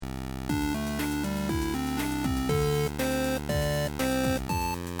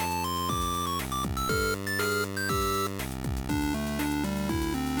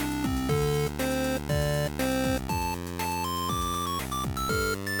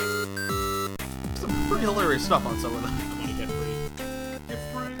pretty hilarious stuff on some of them. I want to get free. Get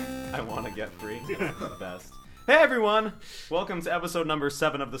free. I want to get free. That's the best. Hey everyone! Welcome to episode number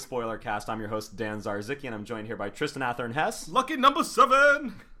 7 of the Spoilercast. I'm your host, Dan Zarzicki, and I'm joined here by Tristan Athern Hess, Lucky number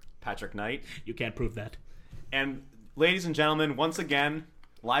 7. Patrick Knight, You can't prove that. and ladies and gentlemen, once again,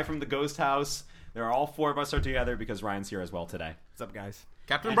 live from the Ghost House, there are all 4 of us are together because Ryan's here as well today. What's up, guys?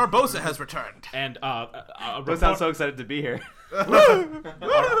 Captain Barbosa has returned. And Ghost sounds so excited to be here.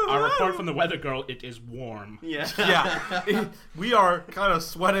 our report from the weather girl, it is warm. Yeah. Yeah, we are kind of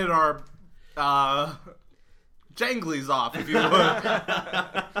sweating our janglies off, if you would.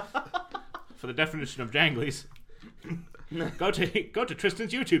 For the definition of janglies, go to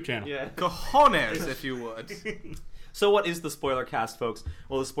Tristan's YouTube channel. Yeah. Cojones, if you would. So what is the Spoilercast, folks?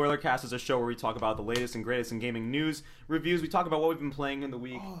 Well, the Spoilercast is a show where we talk about the latest and greatest in gaming news, reviews. We talk about what we've been playing in the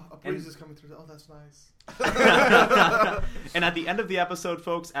week. Oh, a breeze is coming through. Oh, that's nice. And at the end of the episode,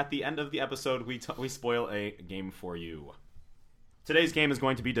 folks, at the end of the episode, we spoil a game for you. Today's game is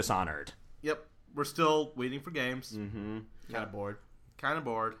going to be Dishonored. Yep, we're still waiting for games. Mm-hmm. Kind of bored. Kind of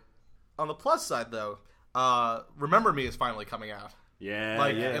bored. On the plus side, though, Remember Me is finally coming out. Yeah,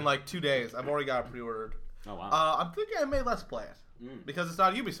 In 2 days. I've already got it pre-ordered. Oh, wow. I'm thinking I may let's play it. Because it's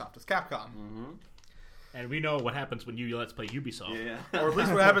not Ubisoft, it's Capcom. Mm-hmm. And we know what happens when you let's play Ubisoft. Yeah. Or at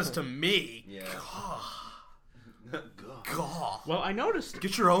least what happens to me. Yeah. Gaw. Well, I noticed.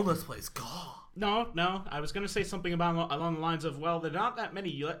 Get your own let's plays. Gaw. No. I was going to say something along the lines of, well, there are not that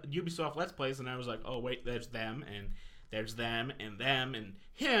many Ubisoft Let's Plays, and I was like, oh, wait, there's them, and there's them, and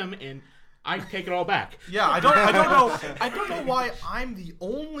him, and I take it all back. Yeah, I don't know. I don't know why I'm the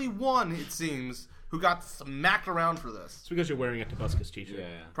only one, it seems, who got smacked around for this. It's because you're wearing a Tobuscus t-shirt. Yeah.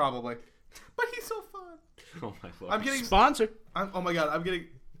 Probably. But he's so fun. Oh, my Lord. I'm getting... Sponsored. oh my god, I'm getting...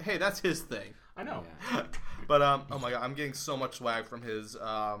 Hey, that's his thing. I know. Yeah. But, oh my god, I'm getting so much swag from his,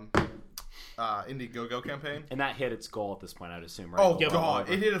 Indiegogo campaign. And that hit its goal at this point, I'd assume, right? Oh, Yep. god.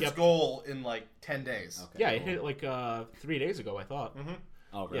 It hit its Yep. goal in, 10 days. Okay, Yeah, cool. it hit it 3 days ago, I thought. Mm-hmm.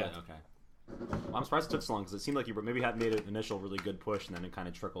 Oh, really? Yeah. Okay. Well, I'm surprised it took so long, because it seemed like you maybe had made an initial really good push, and then it kind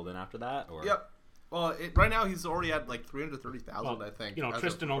of trickled in after that, or... Yep. Well, right now he's already at 330,000, Well, I think. you know, as of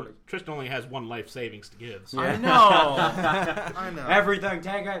Tristan recording. only has one life savings to give. So. I know. I know. Everything,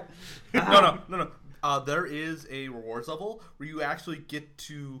 take it! No. There is a rewards level where you actually get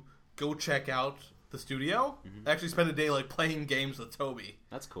to go check out the studio. Actually spend a day playing games with Toby.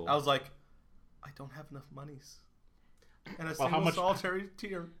 That's cool. I was like, I don't have enough monies. And a Well, how single much- solitary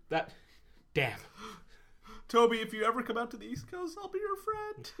tier. Damn. Toby, if you ever come out to the East Coast, I'll be your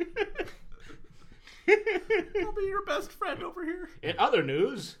friend. I'll be your best friend over here. In other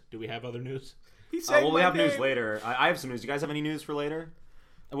news, do we have other news? He sang we my have news name. later. I have some news. You guys have any news for later?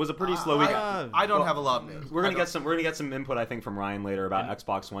 It was a pretty slow week. I don't have a lot of news. We're gonna get some input, I think, from Ryan later about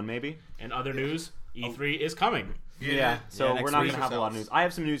Xbox One, maybe. In other news, E3 is coming. Yeah. So Yeah, we're next not week gonna have a lot of news. I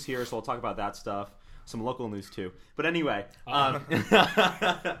have some news here, so I'll talk about that stuff. Some local news too. But anyway,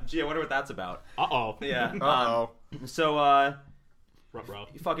 gee, I wonder what that's about. Uh-oh. Yeah. Uh-oh. So, Ruh-roh.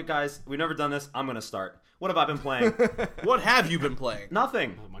 fuck it, guys. We've never done this. I'm gonna start. What have I been playing? What have you been playing?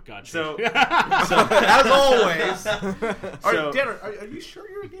 Nothing. Oh my god. So, As always. So- Dan, are you sure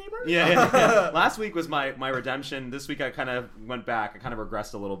you're a gamer? yeah. Last week was my redemption. This week I kind of went back. I kind of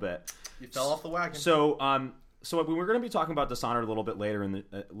regressed a little bit. You fell off the wagon. So, so we're going to be talking about Dishonored a little bit later in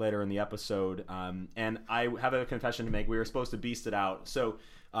the episode, and I have a confession to make. We were supposed to beast it out. So,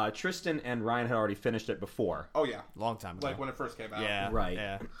 Tristan and Ryan had already finished it before. Oh, yeah. Long time ago. Like when it first came out. Yeah. Right.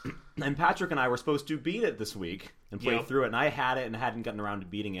 Yeah. And Patrick and I were supposed to beat it this week and play Yep. through it, and I had it and hadn't gotten around to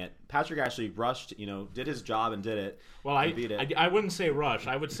beating it. Patrick actually rushed, did his job and did it. Well, and beat it. I wouldn't say rush.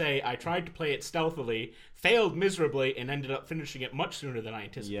 I would say I tried to play it stealthily, failed miserably, and ended up finishing it much sooner than I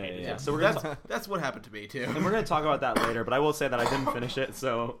anticipated. Yeah. So we're gonna That's what happened to me, too. and we're gonna talk about that later. But I will say that I didn't finish it,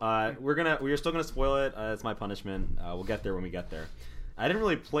 so we are still gonna spoil it. It's my punishment. We'll get there when we get there. I didn't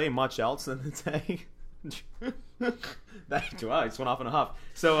really play much else in the day. Wow, I just went off in a huff.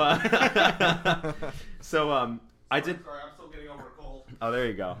 So, I did. Sorry, I'm still getting over a cold. Oh, there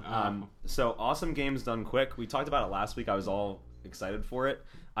you go. So, Awesome Games Done Quick. We talked about it last week. I was all excited for it.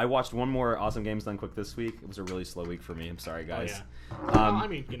 I watched one more Awesome Games Done Quick this week. It was a really slow week for me. I'm sorry, guys. Well, I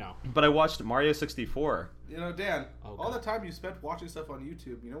mean, But I watched Mario 64. Dan, Oh, all God. the time you spent watching stuff on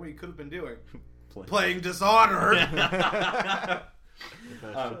YouTube, you know what you could have been doing? Play. Playing Dishonored.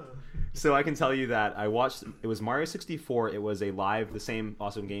 So I can tell you that I watched. It was Mario 64. It was a live, the same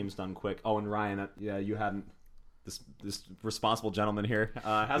Awesome Games Done Quick. Oh, and Ryan, you hadn't. This responsible gentleman here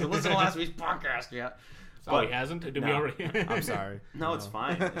hasn't listened to last week's podcast yet. Oh, he hasn't? Did we already? I'm sorry. No, it's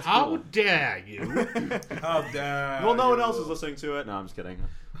fine. It's How cool. dare you? How dare Well, no one you. else is listening to it. No, I'm just kidding.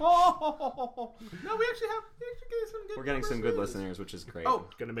 No, we actually getting some good We're getting some good listeners. listeners, which is great. Oh,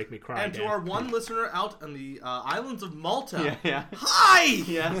 Gonna make me cry. and to again. our one listener out on the islands of Malta. yeah. Hi!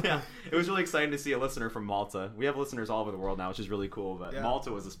 Yeah. It was really exciting to see a listener from Malta. We have listeners all over the world now, which is really cool, but Yeah.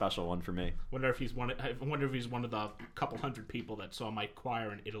 Malta was a special one for me. I wonder if he's one of the couple hundred people that saw my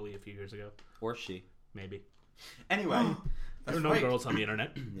choir in Italy a few years ago. Or she. Maybe. Anyway. There are no right. girls on the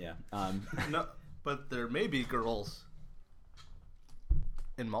internet. Yeah. No, but there may be girls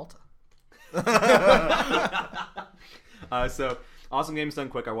in Malta. So, awesome games done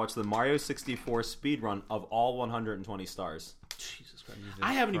quick. I watched the Mario 64 speedrun of all 120 stars. Jesus Christ.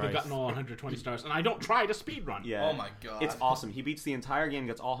 I haven't even gotten all 120 stars, and I don't try to speedrun. Yeah. Oh my god. It's awesome. He beats the entire game,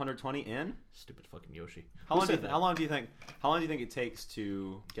 gets all 120 in. Stupid fucking Yoshi. How long do you think it takes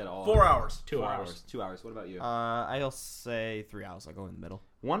to get all 4 hours. 2 hours. 2 hours. What about you? I'll say 3 hours. I'll go in the middle.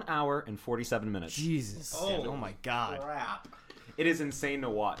 1 hour and 47 minutes. Jesus. Oh my God. Crap. It is insane to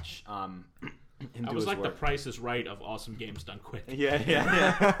watch. Him I do was his like the work. Price is Right of awesome games done quick.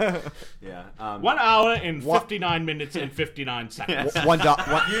 Yeah. 1 hour and 59 minutes and 59 seconds.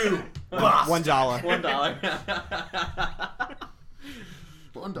 $1. You $1.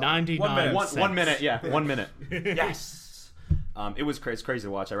 $1. 99 One cents. 1 minute. Yeah, 1 minute. Yes. It was crazy to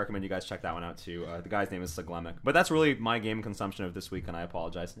watch. I recommend you guys check that one out too. The guy's name is Saglemic. But that's really my game consumption of this week, and I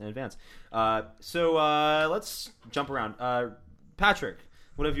apologize in advance. So let's jump around. Patrick,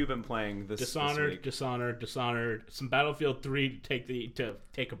 what have you been playing this week? Dishonored. Some Battlefield 3 to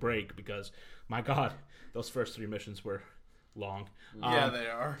take a break because, my God, those first 3 missions were long. Yeah, they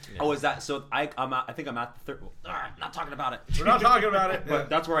are. Oh, is that so? I think I'm at the third. Not talking about it. We're not talking about it. But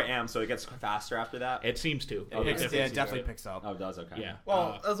that's where I am. So it gets faster after that. It seems to. Okay. It definitely picks up. Oh, it does. Okay. Yeah.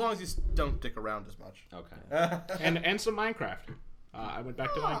 Well, as long as you don't dick around as much. Okay. And some Minecraft. I went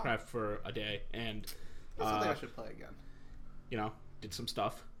back to Minecraft for a day and That's something I should play again. did some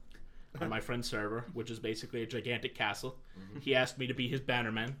stuff on my friend's server, which is basically a gigantic castle. He asked me to be his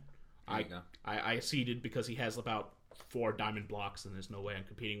bannerman. I acceded because he has about 4 diamond blocks, and there's no way I'm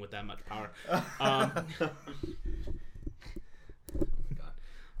competing with that much power.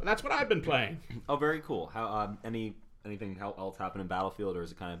 But that's what I've been playing. Oh, very cool. How anything else happened in Battlefield, or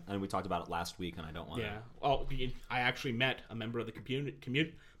is it kind of? I mean, we talked about it last week, and I don't want. Yeah. Well, I actually met a member of the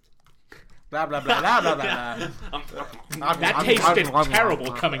community. Blah blah blah blah blah blah. That tasted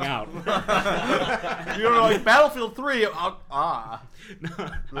terrible coming out. You don't know, like Battlefield 3. A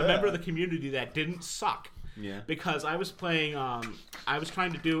member of the community that didn't suck. Yeah. Because I was playing. I was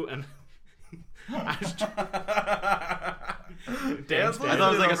trying to do an. I thought it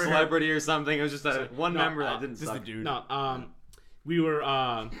was like a celebrity or something. It was just one member that didn't suck. The dude. No. We were.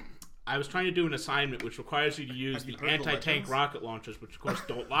 I was trying to do an assignment which requires you to use the anti-tank rocket launchers, which of course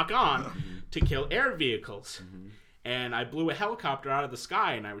don't lock on, to kill air vehicles. And I blew a helicopter out of the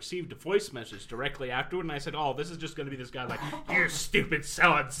sky, and I received a voice message directly afterward, and I said, "Oh, this is just going to be this guy like, you stupid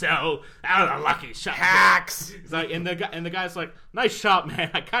so-and-so, out of the lucky shot." Hacks! He's like, and the guy's like, "Nice shot, man.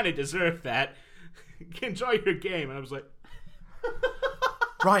 I kind of deserve that. Enjoy your game." And I was like,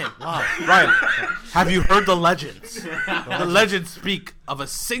 Ryan, have you heard the legends? The legends speak of a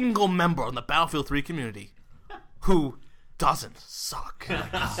single member in the Battlefield 3 community who doesn't suck.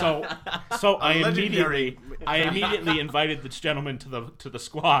 so I immediately invited this gentleman to the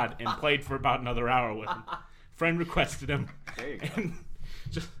squad and played for about another hour with him. Friend requested him. There you go. And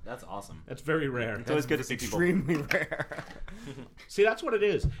That's awesome. that's very rare. It's always good to see people. Extremely rare. See, that's what it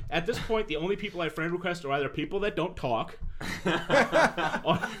is. At this point, the only people I friend request are either people that don't talk,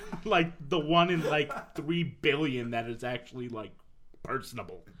 or like the one in like 3 billion that is actually like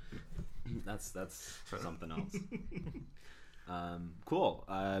personable. That's something else. Cool.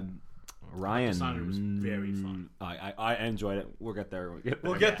 Ryan, Dishonored was very fun. I enjoyed it. We'll get there.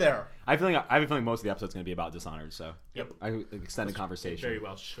 We'll get there. I have a feeling most of the episode's going to be about Dishonored. So Yep. Extended conversation. Very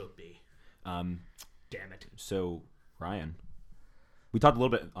well should be. Damn it. So Ryan, we talked a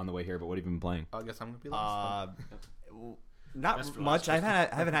little bit on the way here, but what have you been playing? I guess I'm going to be last. Not That's for much. last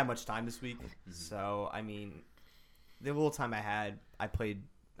I haven't had much time this week, so I mean, the little time I had, I played.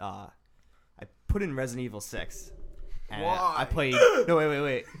 I put in Resident Evil 6. And Why? I played. No,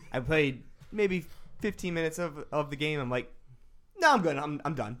 wait. I played maybe 15 minutes of the game. I'm like, no, I'm good.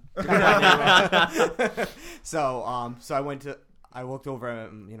 I'm done. So I looked over,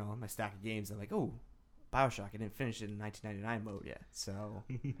 my stack of games. I'm like, oh, BioShock. I didn't finish it in 1999 mode yet. So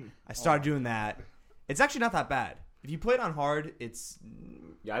I started doing that. It's actually not that bad. If you play it on hard,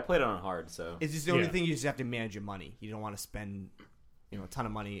 Yeah, I played it on hard, so it's just the only thing you just have to manage your money. You don't want to spend a ton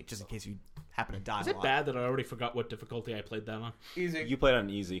of money just in case you happen to die. Is it bad that I already forgot what difficulty I played that on? Easy. You played on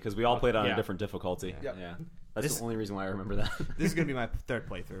easy because we all played on Yeah. a different difficulty. Yep. Yeah, that's the only reason why I remember that. This is gonna be my third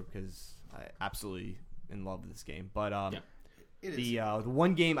playthrough because I absolutely in love with this game. But It is. the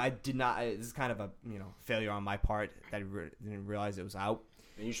one game I did not. This is kind of a failure on my part that I didn't realize it was out.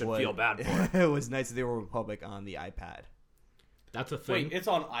 And you should feel bad for it. It was Knights of the Old Republic on the iPad. That's a thing. Wait, it's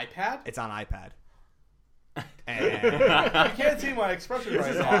on iPad? It's on iPad. You can't see my expression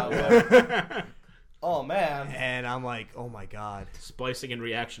right now. But... Oh, man. And I'm like, oh my god. Splicing in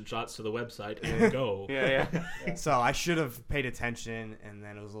reaction shots to the website and go. Yeah. So I should have paid attention, and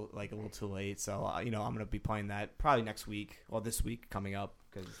then it was like a little too late. So I'm gonna be playing that probably next week or this week coming up.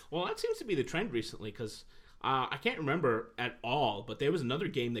 Well, that seems to be the trend recently because I can't remember at all, but there was another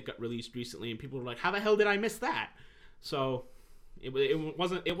game that got released recently, and people were like, "How the hell did I miss that?" So it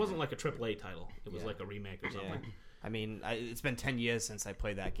wasn't like a AAA title. It was like a remake or something. Yeah. I mean, it's been 10 years since I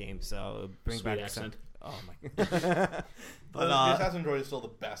played that game, so bring Sweet back accent. Oh my god! But the Assassin's Droid is still the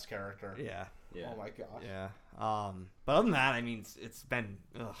best character. Yeah. Oh my gosh. Yeah. But other than that, I mean, it's been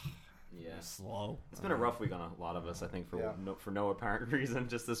slow. It's been a rough week on a lot of us, I think, for no apparent reason.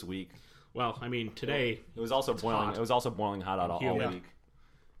 Just this week, Well, I mean, today it was also boiling. hot. It was also boiling hot out all Humid. week.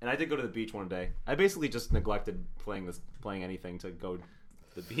 And I did go to the beach one day. I basically just neglected playing anything to go to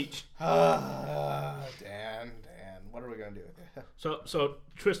the beach. Dan, what are we gonna do? So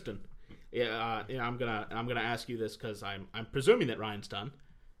Tristan, I'm gonna ask you this because I'm presuming that Ryan's done.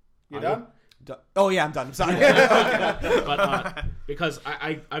 You done? Oh yeah, I'm done. I'm sorry. But because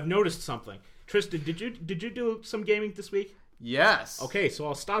I've noticed something. Tristan, did you do some gaming this week? Yes. Okay, so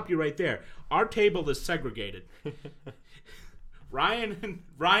I'll stop you right there. Our table is segregated. Ryan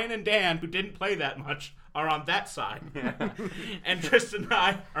and Dan, who didn't play that much, are on that side, and Tristan and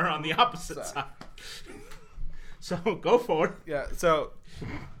I are on the opposite side. So go for it. Yeah. So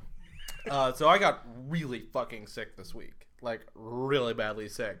I got really fucking sick this week. Like really badly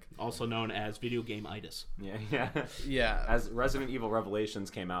sick. Also known as video game itis. Yeah. As Resident Evil Revelations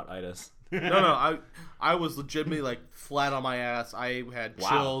came out, itis. No. I was legitimately like flat on my ass. I had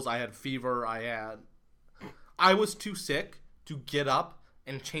chills. I had fever. I was too sick to get up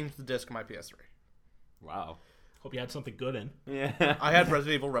and change the disc of my PS3. Wow. Hope you had something good in. Yeah. I had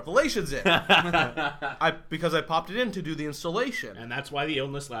Resident Evil Revelations in. Because I popped it in to do the installation. And that's why the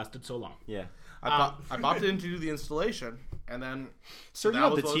illness lasted so long. Yeah. I popped it in to do the installation, and then Sir, you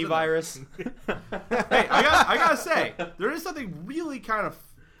have the T virus. Hey, I gotta say, there is something really kind of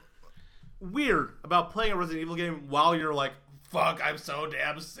weird about playing a Resident Evil game while you're like, fuck, I'm so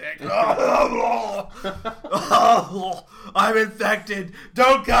damn sick. I'm infected.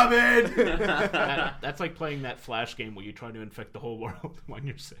 Don't come in. That's like playing that Flash game where you try to infect the whole world when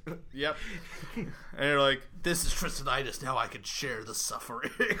you're sick. Yep. And you're like, this is Tristanitis. Now I can share the suffering.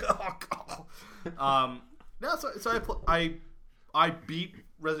 No, so I beat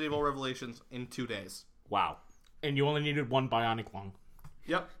Resident Evil Revelations in 2 days. Wow. And you only needed one bionic lung.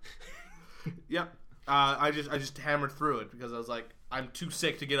 Yep. Yep. I just hammered through it because I was like, I'm too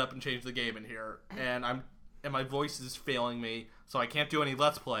sick to get up and change the game in here, and my voice is failing me, so I can't do any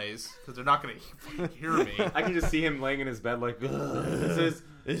Let's Plays because they're not gonna hear me. I can just see him laying in his bed like, this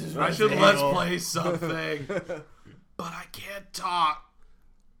is I should Let's Play something, but I can't talk.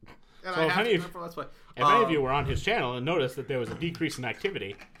 And So I if have any to of- for Let's Play. If any of you were on his channel and noticed that there was a decrease in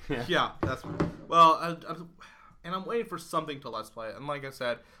activity, Yeah, that's well, and I'm waiting for something to Let's Play, and like I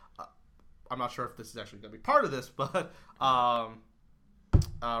said. I'm not sure if this is actually going to be part of this, but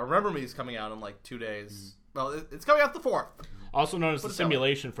Remember Me is coming out in like 2 days. Well, it's coming out the 4th. also known as the Put it that way.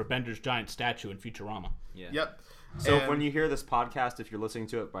 simulation for Bender's giant statue in Futurama. Yeah. Yep. So And- when you hear this podcast, if you're listening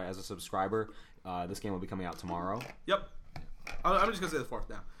to it as a subscriber, this game will be coming out tomorrow. Yep. I'm just going to say the 4th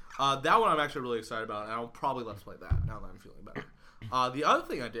now. That one I'm actually really excited about, and I'll probably Let's Play that now that I'm feeling better. The other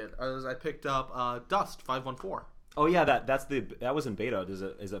thing I did is I picked up Dust 514. Oh yeah, that was in beta.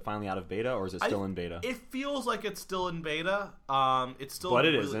 Is it finally out of beta, or is it still in beta? It feels like it's still in beta. It's still, But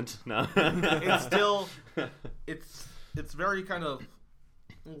it really- isn't. No. It's still, it's very kind of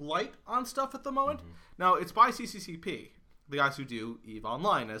light on stuff at the moment. Mm-hmm. Now it's by CCCP, the guys who do EVE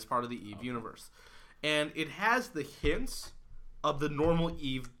Online as part of the EVE universe, and it has the hints of the normal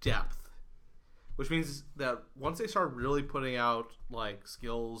EVE depth, which means that once they start really putting out like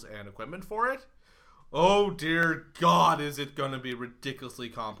skills and equipment for it. Oh dear God, is it going to be ridiculously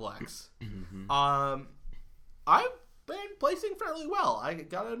complex? Mm-hmm. I've been placing fairly well. I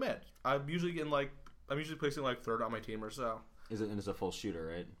gotta admit, I'm usually placing like 3rd on my team or so. It's a full shooter,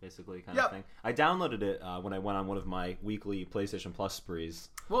 right? Basically, kind Yep. of thing. I downloaded it when I went on one of my weekly PlayStation Plus sprees.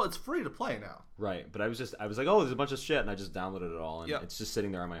 Well, it's free to play now. Right, but I was like, oh, there's a bunch of shit, and I just downloaded it all, and Yep. it's just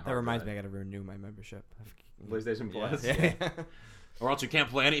sitting there on my hard That reminds drive. me, I gotta renew my membership. PlayStation Plus. Yeah. Or else you can't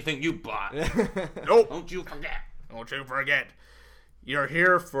play anything you bought. Nope. Don't you forget. Don't you forget. You're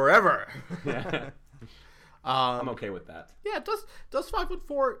here forever. I'm okay with that. Yeah, does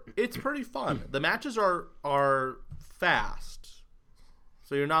 5.4. It's pretty fun. The matches are fast,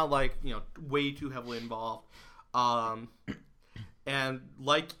 so you're not like way too heavily involved. And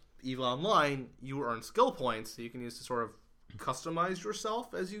like EVE Online, you earn skill points that you can use to sort of customize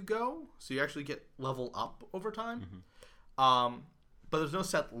yourself as you go. So you actually get level up over time. But there's no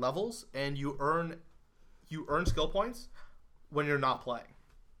set levels, and you earn skill points when you're not playing.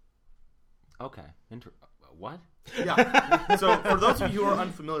 Okay. What? Yeah. So for those of you who are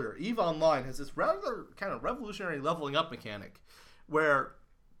unfamiliar, EVE Online has this rather kind of revolutionary leveling up mechanic where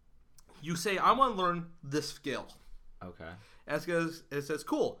you say, I want to learn this skill. Okay. And it says,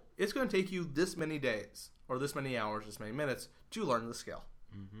 cool, it's going to take you this many days or this many hours, this many minutes to learn the skill.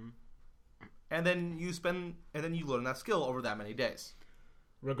 Mm-hmm. And then you learn that skill over that many days.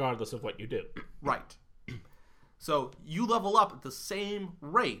 Regardless of what you do. Right. So you level up at the same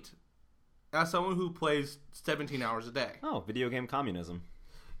rate as someone who plays 17 hours a day. Oh, video game communism.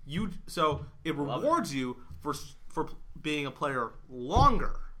 So it rewards you for being a player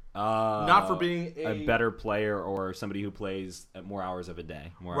longer, not for being a better player or somebody who plays at more hours of a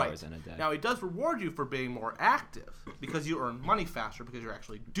day, hours in a day. Now it does reward you for being more active because you earn money faster because you're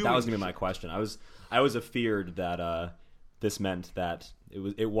actually doing. That was gonna be my question. I was afeared that this meant that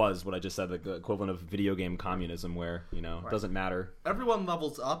it was what I just said, the equivalent of video game communism, where it doesn't matter. Everyone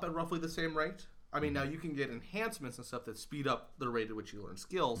levels up at roughly the same rate. I mean, now you can get enhancements and stuff that speed up the rate at which you learn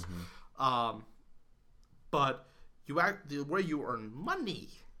skills, but the way you earn money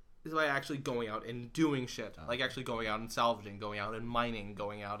is by actually going out and doing shit, like actually going out and salvaging, going out and mining,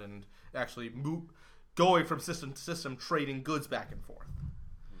 going out and actually going from system to system, trading goods back and forth.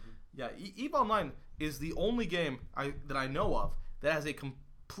 Yeah, EVE Online is the only game that I know of that has a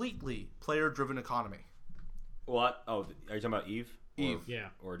completely player-driven economy. What? Oh, are you talking about EVE? EVE. Yeah.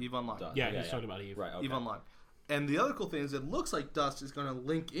 Or EVE Online. Yeah, he's talking about EVE. Right, okay. EVE Online. And the other cool thing is it looks like Dust is going to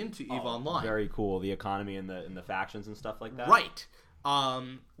link into EVE Online. Very cool. The economy and the factions and stuff like that. Right.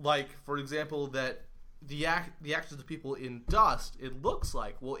 Like, for example, that the actions of people in Dust, it looks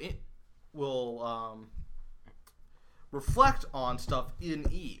like, will reflect on stuff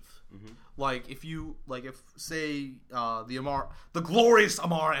in EVE. Mm-hmm. Like if say the glorious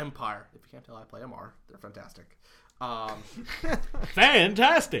Amar Empire. If you can't tell, I play Amar. They're fantastic.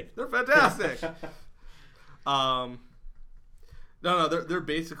 Fantastic. They're fantastic. No, they're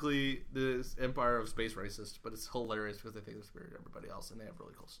basically this empire of space racists, but it's hilarious because they think they're superior to everybody else, and they have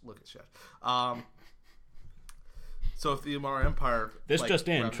really cool look at shit. So if the Amar Empire,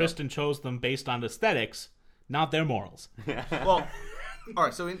 Tristan chose them based on aesthetics, not their morals. Well, all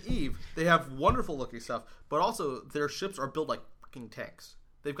right. So in EVE, they have wonderful looking stuff, but also their ships are built like fucking tanks.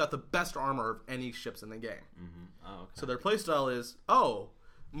 They've got the best armor of any ships in the game. Mm-hmm. Oh, okay. So their playstyle is,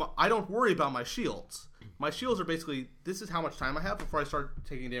 I don't worry about my shields. My shields are basically, this is how much time I have before I start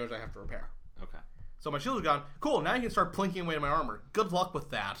taking damage I have to repair. Okay. So my shields are gone. Cool, now you can start plinking away at my armor. Good luck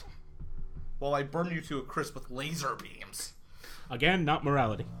with that. While I burn you to a crisp with laser beams. Again, not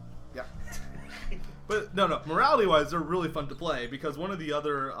morality. Yeah. But no, morality-wise, they're really fun to play because one of the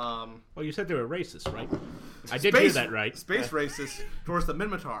other... Well, you said they were racist, right? I did hear that right. Space racists towards the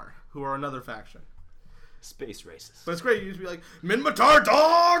Minmatar, who are another faction. Space racist. But it's great. You just be like, Minmatar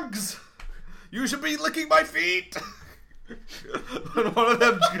dogs! You should be licking my feet! When one of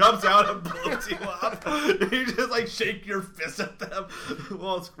them jumps out and blows you up, you just shake your fist at them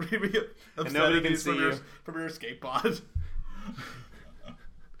while screaming and nobody can see you from your escape pod.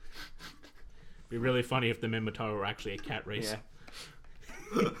 Be really funny if the Minmatar were actually a cat race. Yeah.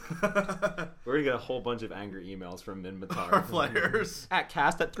 We're gonna get a whole bunch of angry emails from Minmatar. Our players. At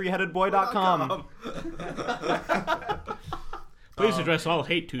cast@threeheadedboy.com. Please address all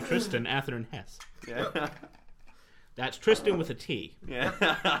hate to Tristan, Ather, and Hess. Yeah. That's Tristan with a T. Yeah.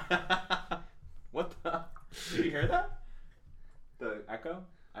 What the? Did you hear that? The echo?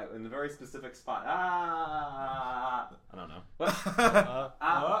 In the very specific spot. I don't know. What?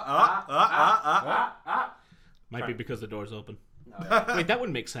 Might be because the door's open. No, yeah. Wait, that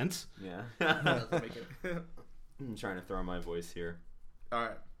wouldn't make sense. Yeah. Make it. I'm trying to throw my voice here. All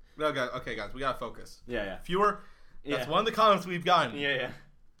right. No, guys. Okay, guys. We gotta focus. Yeah. Fewer. That's Yeah. one of the comments we've gotten. Yeah.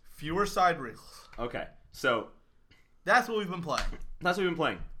 Fewer side reels. Okay, so That's what we've been playing. that's what we've been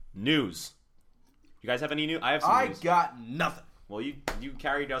playing. News. You guys have any new? I have some I news. got nothing. Well, you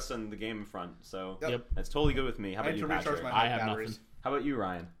carried us in the game in front, so Yep. that's totally good with me. How I about had you, to recharge Patrick? my I have batteries. nothing. How about you,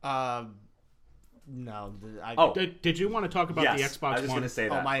 Ryan? No. Oh. Did you want to talk about the Yes, Xbox I was just One? going to say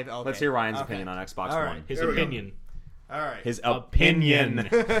that. okay. Let's hear Ryan's Okay. opinion on Xbox All One. right. His There we go. opinion. All right. His opinion.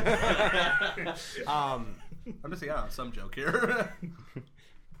 Um, I'm just saying, some joke here.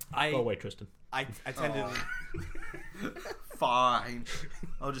 Go away, Tristan. I tend to. Fine.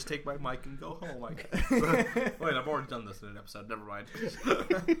 I'll just take my mic and go home, I guess. Wait, I've already done this in an episode. Never mind.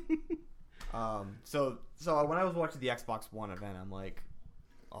 So when I was watching the Xbox One event, I'm like,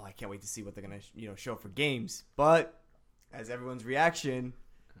 oh, I can't wait to see what they're gonna show for games. But as everyone's reaction,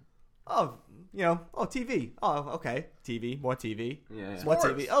 TV. Oh, okay, TV, more TV. Yeah. What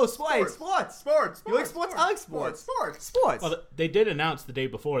TV? Oh, sports. You like sports? I like sports. Sports. Well, they did announce the day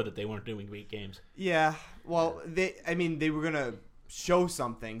before that they weren't doing week games. Yeah. Well, they were gonna show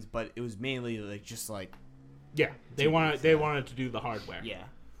some things, but it was mainly Yeah, they wanted to do the hardware. yeah.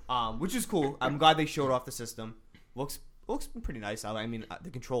 Which is cool. I'm glad they showed off the system. Looks pretty nice. I mean, the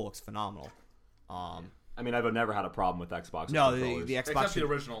control looks phenomenal. I mean, I've never had a problem with Xbox. No, controllers. the Xbox. Except the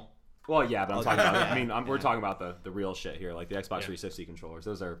original. Well, yeah, but I'm talking about. yeah. I mean, we're talking about the real shit here, like the Xbox Yeah. 360 controllers.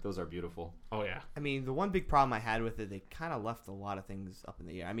 Those are beautiful. Oh yeah. I mean, the one big problem I had with it, they kind of left a lot of things up in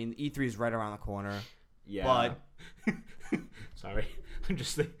the air. I mean, E3 is right around the corner. Yeah. But Sorry,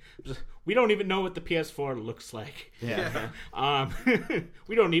 we don't even know what the PS4 looks like. yeah.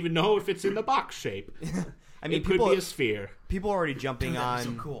 We don't even know if it's in the box shape. I mean, It could be a sphere. people are already jumping on.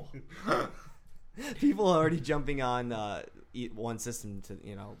 So cool. People are already jumping on one system to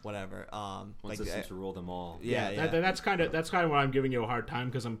whatever. One system to rule them all. Yeah. That's kind of why I'm giving you a hard time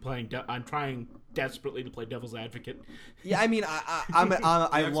because I'm trying desperately to play devil's advocate. Yeah, I mean,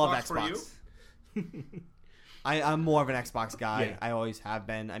 I love Xbox for you? Xbox. I'm more of an Xbox guy. Yeah. I always have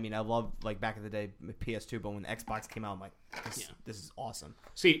been. I mean, I love back in the day PS2, but when Xbox came out, I'm like, this is awesome.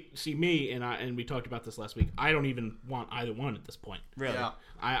 See me and we talked about this last week. I don't even want either one at this point. Really? Yeah.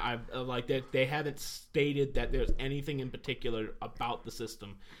 I like that they haven't stated that there's anything in particular about the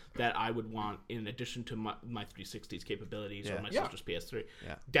system that I would want in addition to my 360's capabilities or my Yeah. sister's PS3.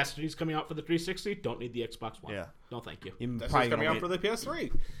 Yeah. Destiny's coming out for the 360. Don't need the Xbox One. Yeah. No, thank you. You're That's probably coming gonna out for the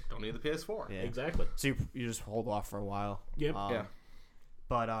PS3. Don't need the PS4. Yeah. Exactly. So you just hold off for a while. Yep. Yeah.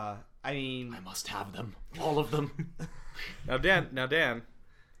 But I mean, I must have them, all of them. Now, Dan,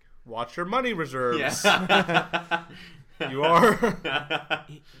 watch your money reserves. Yeah. You are.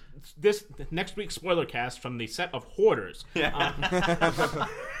 This next week's spoiler cast from the set of Hoarders.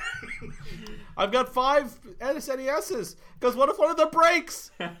 I've got 5 SNESs. Because what if one of them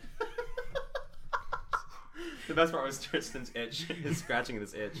breaks? The best part was Tristan's itch, his scratching of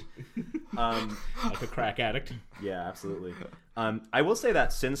his itch. Like a crack addict. Yeah, absolutely. I will say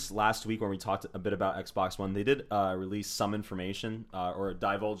that since last week when we talked a bit about Xbox One, they did release some information or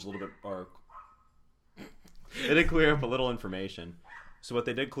divulge a little bit, or they did clear up a little information. So what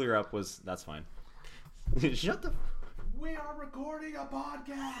they did clear up was, that's fine. Shut the... We are recording a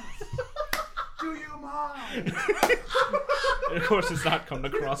podcast. Do you mind? And of course, it's not come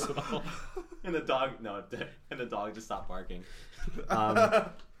across at all. And the dog, no, it did. And the dog just stopped barking.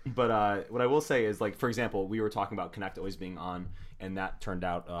 But what I will say is, like, for example, we were talking about Kinect always being on, and that turned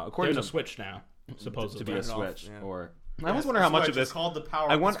out, according There's a to Switch now, supposedly. to be a Turn it off, Switch, yeah. or I almost wonder how much of this. It's called the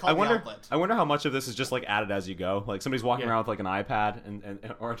power. I It's called the outlet. wonder how much of this is just like added as you go. Like somebody's walking Yeah. around with like an iPad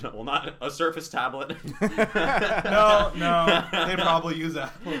and or well, not a Surface tablet. No, they probably use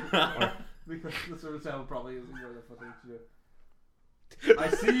that. Because the service tablet probably isn't where the fucking shit. I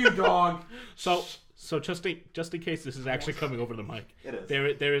see you, dog. So just in case this is actually coming over the mic, It is.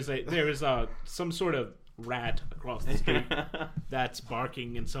 there is some sort of rat across the street that's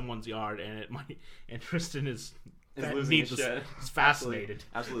barking in someone's yard, and Tristan is losing his shit. He's fascinated.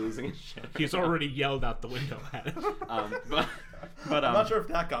 Absolutely losing his shit. He's already yelled out the window at it. But I'm not sure if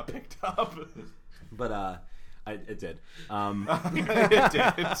that got picked up. But it did. It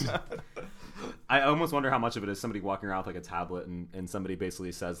did. I almost wonder how much of it is somebody walking around with like a tablet and somebody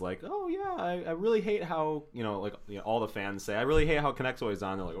basically says like, oh yeah, I really hate how all the fans say I really hate how Kinect's always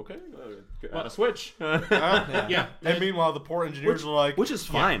on. They're like, okay, add a Switch. Yeah. And meanwhile, the poor engineers are like, Which is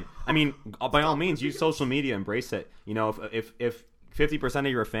fine. I mean, by all means, use social media, embrace it. You know, if 50% of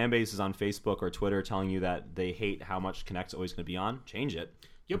your fan base is on Facebook or Twitter telling you that they hate how much Kinect's always going to be on, change it.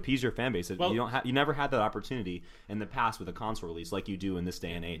 Appease your fan base. Well, you never had that opportunity in the past with a console release like you do in this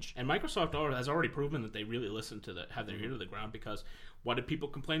day and age. And Microsoft has already proven that they really listen to have their ear to the ground, because what did people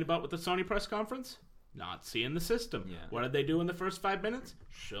complain about with the Sony press conference? Not seeing the system. Yeah. What did they do in the first 5 minutes?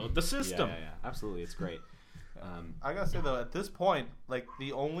 Showed the system. Yeah. Absolutely, it's great. I gotta say though, at this point, like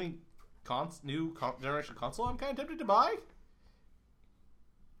the only generation console I'm kind of tempted to buy.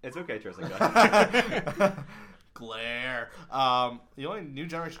 It's okay, Tristan. Go ahead. Glare. The only new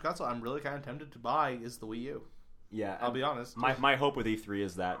generation console I'm really kind of tempted to buy is the Wii U. Yeah, I'll be honest. My hope with E3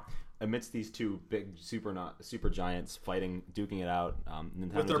 is that amidst these two big super giants fighting, duking it out,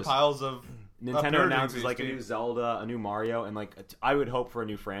 Nintendo with their piles of Nintendo announces like a new Zelda, a new Mario, and like I would hope for a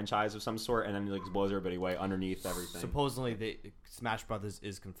new franchise of some sort, and then like blows everybody away underneath everything. Supposedly, Smash Brothers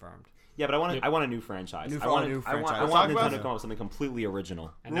is confirmed. Yeah, but I want a new franchise. I want Nintendo to come up with something completely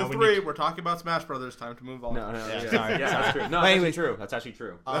original. Rule 3, we're talking about Smash Brothers. Time to move on. No, sorry. Yeah, that's true. No, that's true. That's actually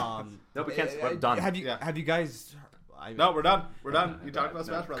true. No, we can't. We're done. Have you guys? No, we're done. We're done. You talked about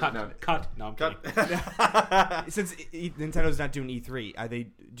Smash Brothers. Cut. No, I'm kidding. Since Nintendo's not doing E3, are they?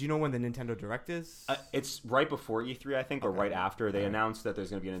 Do you know when the Nintendo Direct is? It's right before E3, I think, or right after. They announced that there's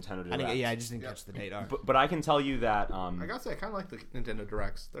going to be a Nintendo Direct. I just didn't catch the date. But I can tell you that I gotta say, I kind of like the Nintendo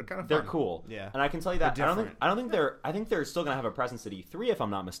Directs. They're kind of they're cool. Yeah, and I can tell you that I don't think they're. I think they're still going to have a presence at E3 if I'm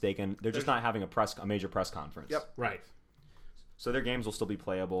not mistaken. They're just not having a major press conference. Yep. Right. So their games will still be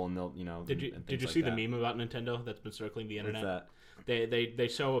playable, and they'll Did you see the meme about Nintendo that's been circling the internet? What's They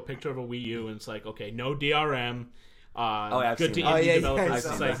show a picture of a Wii U and it's like, okay, no DRM. I've good to seen indie that. developers. I've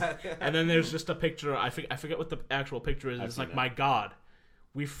It's seen like, and then there's just a picture. I forget what the actual picture is. It's like, my God,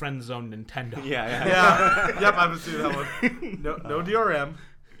 we friend zoned Nintendo. Yeah. Yep, I haven't seen that one. No DRM.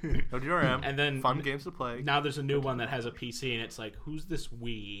 No DRM. And then fun games to play. Now there's a new one that has a PC, and it's like, who's this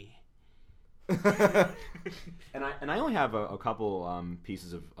Wii? And I only have a couple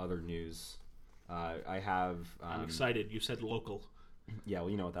pieces of other news. I have. I'm excited. You said local. Yeah, well,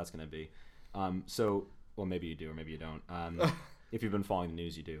 you know what that's going to be. Well, maybe you do, or maybe you don't. If you've been following the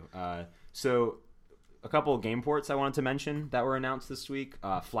news, you do. So, a couple of game ports I wanted to mention that were announced this week.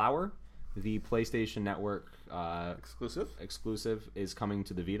 Flower, the PlayStation Network exclusive, is coming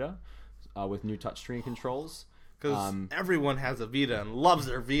to the Vita with new touchscreen controls. Because everyone has a Vita and loves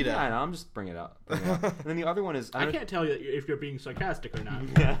their Vita. Yeah, I know. I'm just bringing it up. And then the other one is... I can't tell you if you're being sarcastic or not.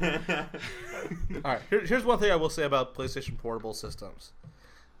 All right. Here's one thing I will say about PlayStation Portable systems.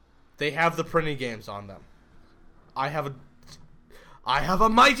 They have the printing games on them. I have a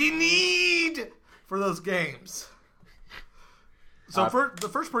mighty need for those games. So the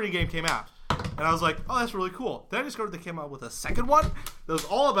first printing game came out. And I was like, oh, that's really cool. Then I discovered they came out with a second one that was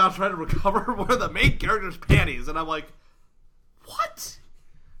all about trying to recover one of the main character's panties. And I'm like, what?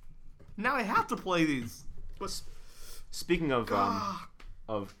 Now I have to play these. Speaking of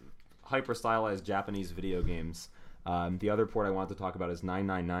hyper-stylized Japanese video games, the other port I wanted to talk about is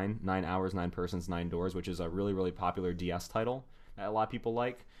 999, 9 Hours, 9 Persons, 9 Doors, which is a really, really popular DS title that a lot of people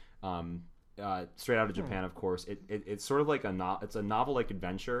like. Straight out of Japan, of course. It's sort of like it's a novel-like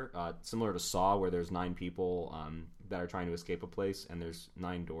adventure, similar to Saw, where there's 9 people that are trying to escape a place, and there's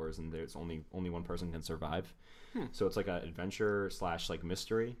 9 doors, and there's only one person can survive. So it's like an adventure / like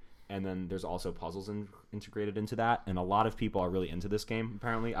mystery, and then there's also puzzles integrated into that. And a lot of people are really into this game.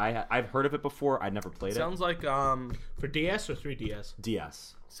 Apparently, I've heard of it before. I'd never played it. Sounds like for DS or 3DS.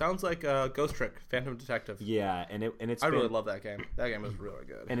 DS. Sounds like Ghost Trick, Phantom Detective. Yeah, and it's. I really love that game. That game is really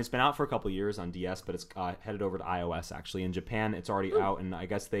good. And it's been out for a couple of years on DS, but it's headed over to iOS actually. In Japan, it's already out, and I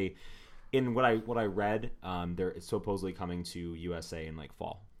guess in what I read, it's supposedly coming to USA in like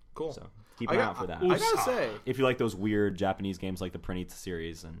fall. Cool. So keep an eye out for that. I gotta say, if you like those weird Japanese games like the Prince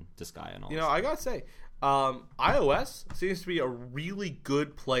series and Disgaea and all, I gotta say, iOS seems to be a really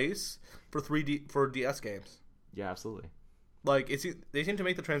good place for DS games. Yeah, absolutely. Like they seem to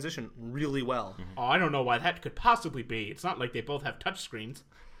make the transition really well. Mm-hmm. Oh, I don't know why that could possibly be. It's not like they both have touch screens.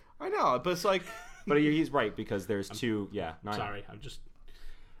 I know, but it's like, but he's right because there's two. Yeah, sorry, I'm just.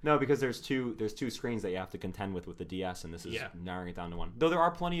 No, because there's two screens that you have to contend with the DS, and this is narrowing it down to one. Though there are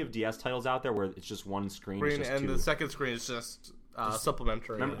plenty of DS titles out there where it's just one screen it's just and two. The second screen is just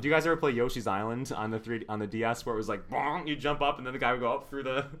supplementary. Remember, do you guys ever play Yoshi's Island on the DS where it was like, bong, you jump up and then the guy would go up through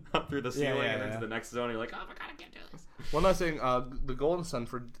the ceiling and into the next zone? And you're like, oh my god, I can't do this. One last thing, the Golden Sun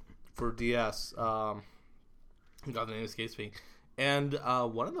for DS, God, the name escapes me, and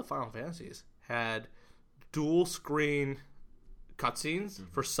one of the Final Fantasies had dual screen cutscenes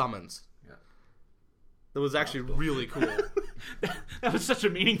for summons. Yeah, that was actually really cool. That was such a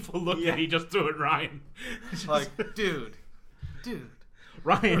meaningful look that he just threw at Ryan. Like, dude,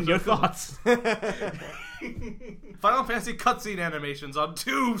 Ryan, your thoughts? Final Fantasy cutscene animations on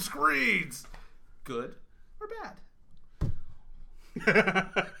 2 screens. Good or bad?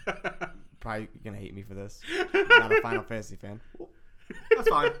 Probably gonna hate me for this. I'm not a Final Fantasy fan. That's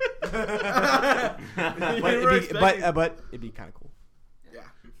fine. but it'd be kind of cool. Yeah.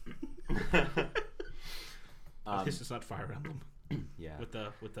 This is not Fire Emblem. Yeah. with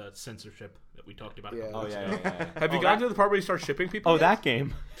the censorship that we talked about. Yeah. Oh yeah. Have you gotten to the part where you start shipping people? Oh, yet? that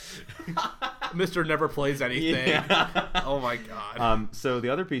game. Mr. Never Plays Anything. Yeah. Oh my god. So the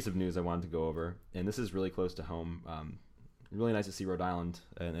other piece of news I wanted to go over, and this is really close to home. Really nice to see Rhode Island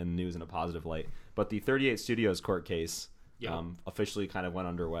and news in a positive light. But the 38 Studios court case officially kind of went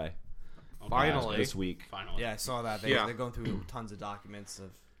underway. Finally. This week. Finally. Yeah, I saw that. They're going through tons of documents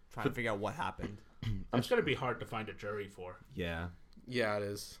of trying to figure out what happened. It's going to be hard to find a jury for. Yeah. Yeah, it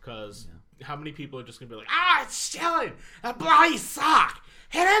is. Because how many people are just going to be like, it's stealing a bloody sock.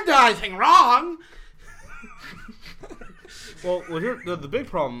 He didn't do anything wrong. Well, here the big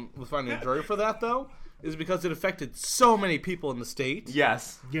problem with finding a jury for that, though, is because it affected so many people in the state.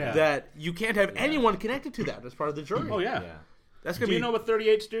 Yes. Yeah. That you can't have anyone connected to that as part of the jury. Oh, yeah. That's Do gonna be. you know what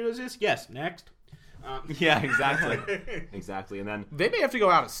 38 Studios is? Yes. Next. Yeah, exactly. Exactly. And then They may have to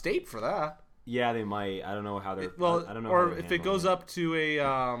go out of state for that. yeah, they might. I don't know how they're. Well, I don't know. or how they're if it handling goes up to a.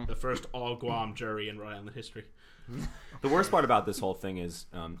 The first all Guam jury in Rhode Island history. The worst part about this whole thing is,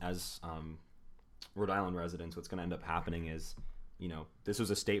 as Rhode Island residents, what's going to end up happening is, this was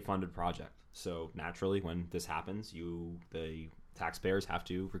a state-funded project. So naturally, when this happens, the taxpayers have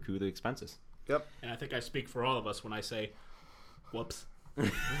to recoup the expenses. Yep. And I think I speak for all of us when I say, whoops.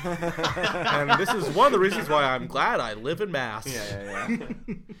 And this is one of the reasons why I'm glad I live in Mass. Yeah.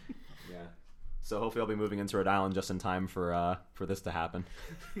 Yeah. So hopefully I'll be moving into Rhode Island just in time for this to happen.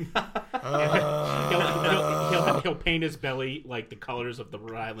 He'll paint his belly like the colors of the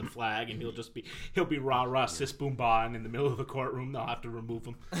Rhode Island flag, and he'll be rah rah sis boom ba, and in the middle of the courtroom they'll have to remove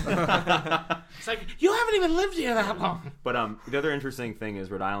him. It's like, you haven't even lived here that long. But the other interesting thing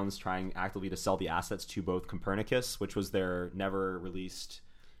is Rhode Island's trying actively to sell the assets to both Copernicus, which was their never released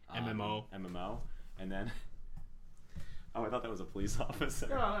MMO, and then. Oh, I thought that was a police officer.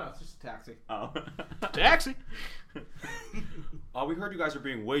 No, it's just a taxi. Oh. taxi. Oh, we heard you guys are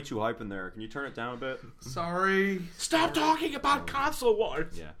being way too hype in there. Can you turn it down a bit? Sorry. Stop talking about console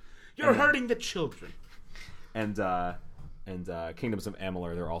wars. Yeah. You're hurting the children. And Kingdoms of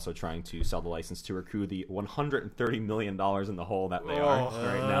Amalur, they're also trying to sell the license to recoup the $130 million in the hole that they are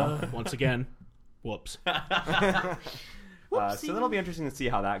right now. Once again, whoops. So that'll be interesting to see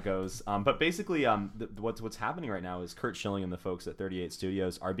how that goes. But basically, what's happening right now is Kurt Schilling and the folks at 38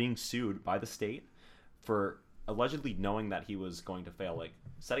 Studios are being sued by the state for allegedly knowing that he was going to fail, like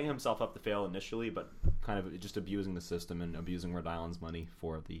setting himself up to fail initially, but kind of just abusing the system and abusing Rhode Island's money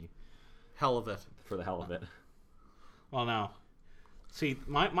for the hell of it. For the hell of it. Well, now, see,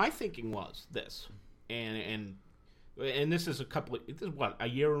 my thinking was this, and this is a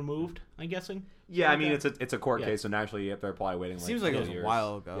year removed, I'm guessing. Yeah, I mean it's a court case, so naturally they're probably waiting. Seems like it was years. a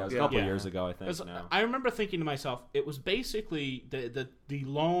while ago. Yeah, it was a couple of years ago, I think. No. I remember thinking to myself, it was basically the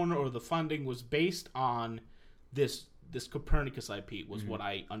loan or the funding was based on this Copernicus IP was what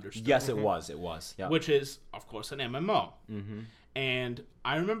I understood. Yes, it was. Yeah. Which is, of course, an MMO. Mm-hmm. And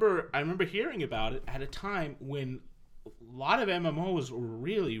I remember hearing about it at a time when a lot of MMOs were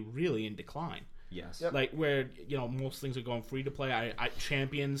really, really in decline. Yes. Yep. Like where, most things are going free to play. I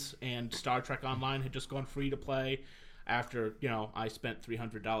Champions and Star Trek Online had just gone free to play after, I spent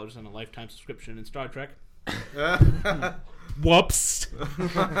 $300 on a lifetime subscription in Star Trek. Whoops.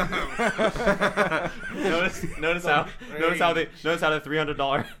 notice how the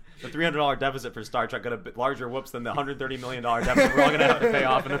 $300 deficit for Star Trek got a bit larger whoops than the $130 million deficit we're all gonna have to pay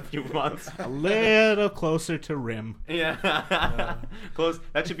off in a few months. A little closer to rim. Yeah. Close.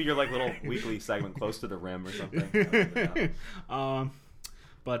 That should be your little weekly segment, close to the rim or something.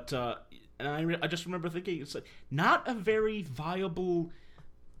 And I just remember thinking it's not a very viable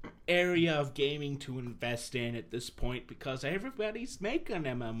area of gaming to invest in at this point because everybody's making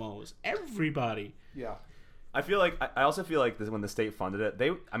MMOs. Everybody. Yeah. I also feel like when the state funded it,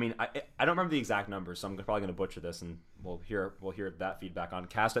 I don't remember the exact numbers, so I'm probably going to butcher this, and we'll hear that feedback on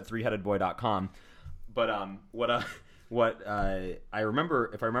cast@threeheadedboy.com. But what I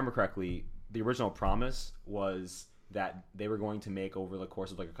remember, if I remember correctly, the original promise was that they were going to make over the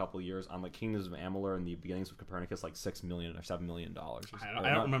course of a couple of years on Kingdoms of Amalur and the beginnings of Copernicus $6 million or $7 million.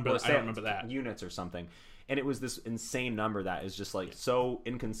 I don't remember that units or something. And it was this insane number that is just so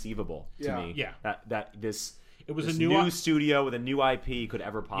inconceivable to me. Yeah. That this was this a new studio with a new IP could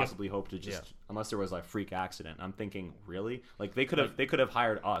ever possibly hope to unless there was a freak accident. I'm thinking, really? They could have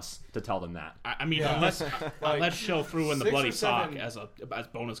hired us to tell them that. I mean, unless let's show through in the bloody sock as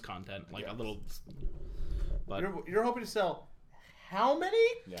bonus content, a little. But you're hoping to sell how many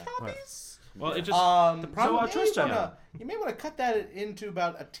copies? Well, it just the problem. Tristan, you may want to cut that into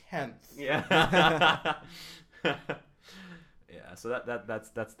about a tenth. Yeah. Yeah. So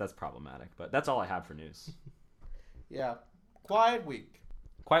that's problematic. But that's all I have for news. Yeah. Quiet week.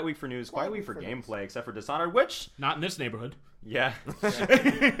 Quiet week for news. Quiet week for gameplay, except for Dishonored, which Not in this neighborhood. yeah.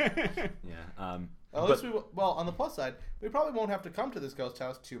 At least on the plus side, we probably won't have to come to this ghost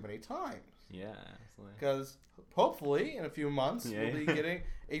house too many times. Yeah. Because hopefully, in a few months, we'll be getting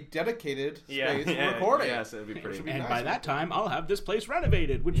a dedicated space for yeah, recording. Yes, it'll be pretty. And nice. by that time, I'll have this place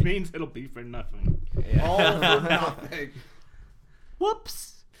renovated, which means it'll be for nothing. Yeah. All for nothing.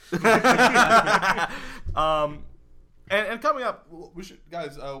 Whoops. And coming up, we should,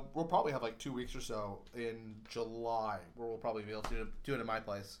 guys. We'll probably have like 2 weeks or so in July where we'll probably be able to do it at my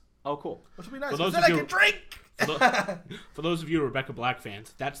place, Oh, cool. which will be nice. For 'cause those then of I you- can drink. For those of you Rebecca Black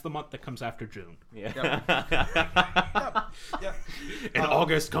fans, that's the month that comes after June. Yeah. Yep. And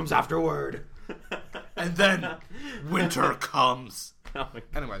August comes afterward. And then winter comes. Oh my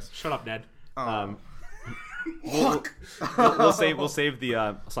Anyways, Shut up, Ned. We'll save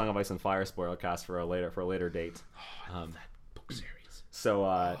the Song of Ice and Fire spoilercast for a later date. That book series. So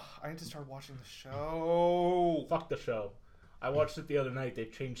I need to start watching the show. Fuck the show. I watched it the other night. They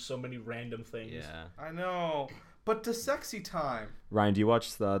changed so many random things. yeah. I know, but the sexy time. Ryan, do you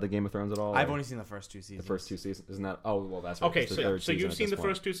watch the Game of Thrones at all? I've or only seen the first 2 seasons. the first 2 seasons. Isn't that? Oh, well, that's right. Okay, It's the so third season you've at seen this the point.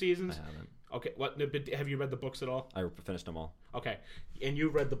 first 2 seasons? I haven't. Okay, what? Have you read the books at all? I finished them all. Okay, and you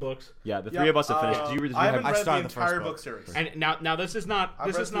read the books. Yeah, the three of us have finished. Did you I haven't I read the started the first entire book. book series. And now this is not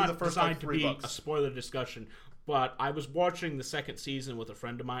I've read through the first, designed like, to 3 be books. a spoiler discussion. But I was watching the second season with a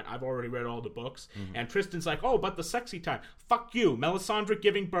friend of mine. I've already read all the books, and Tristan's like, "Oh, but the sexy time. Fuck you, Melisandre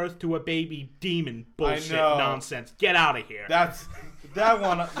giving birth to a baby demon bullshit know. nonsense. Get out of here." That's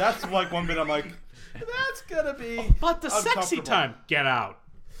one. That's like one bit. I'm like, that's gonna be. But the sexy uncomfortable. time. Get out.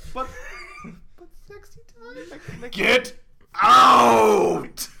 But sexy time. Get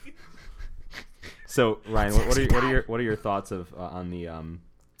out. So Ryan, what are your thoughts on the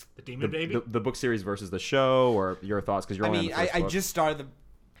The demon baby. the book series versus the show, or your thoughts? Because you're I only mean, on the first I book. just started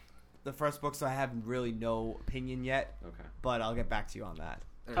the first book, so I have really no opinion yet. Okay. But I'll get back to you on that.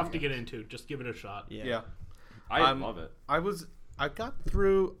 Tough to get into. Just give it a shot. Yeah. I love it. I got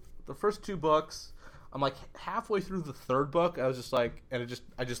through the first 2 books. I'm like halfway through the 3rd book. I was just like, and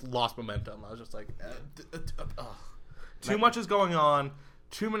I just lost momentum. I was just like, too much is going on.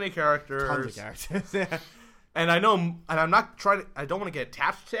 Too many characters. Tons of characters. Yeah. And I know, and I'm not trying to, I don't want to get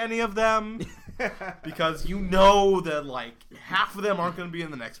attached to any of them because you know that like half of them aren't going to be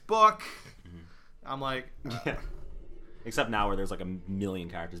in the next book. I'm like, Except now where there's like a million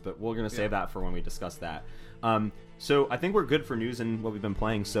characters, but we're going to save that for when we discuss that. So I think we're good for news and what we've been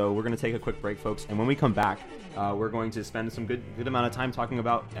playing. So we're going to take a quick break, folks. And when we come back, we're going to spend some good amount of time talking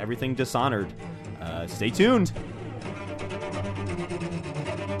about everything Dishonored. Stay tuned.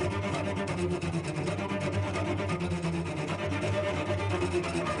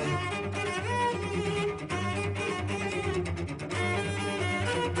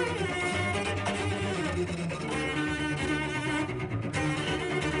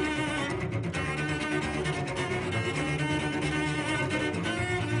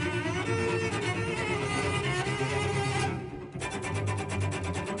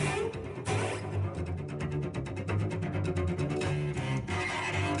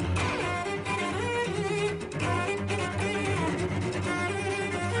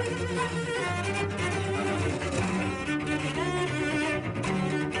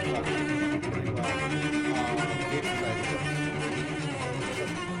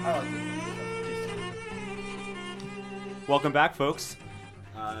 Welcome back, folks.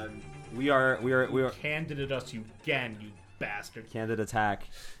 We are Handed us you again, you bastard. Candid Attack.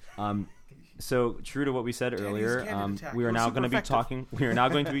 So true to what we said earlier, Candid Attack. we are It was now super going to be effective. talking. We are now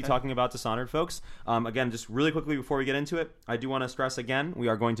going to be talking about Dishonored, folks. Again, just really quickly before we get into it, I do want to stress again, we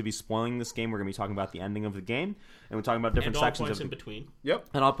are going to be spoiling this game. We're going to be talking about the ending of the game, and we're talking about different And all sections points of in the, between. yep.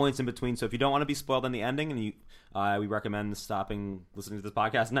 and all points in between. So if you don't want to be spoiled on the ending, and we recommend stopping listening to this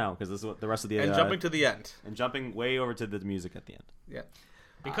podcast now, because this is what the rest of the And jumping to the end. and jumping way over to the music at the end. Yeah.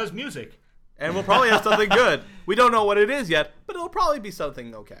 Because music. And we'll probably have something good. We don't know what it is yet, but it'll probably be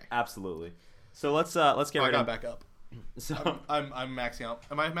something okay. Absolutely. So let's get I right got in. back up. So I'm maxing out.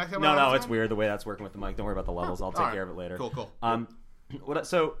 Am I maxing out? no, it's weird the way that's working with the mic. Don't worry about the levels. I'll take alright. care of it later. Cool.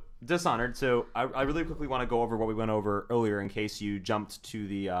 So Dishonored. So I really quickly want to go over what we went over earlier in case you jumped to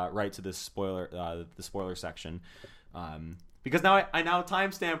the right to the spoiler section, because now I now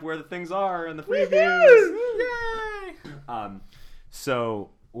timestamp where the things are in the previews. Yay! So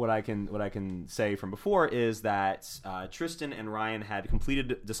what I can say from before is that Tristan and Ryan had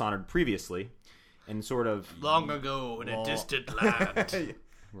completed Dishonored previously, and sort of Long ago in a distant land.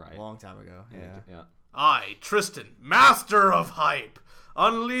 right. A long time ago. Yeah. I, Tristan, master of hype,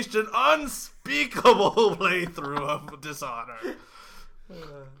 unleashed an unspeakable playthrough of Dishonored.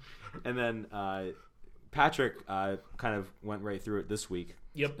 And then Patrick kind of went right through it this week.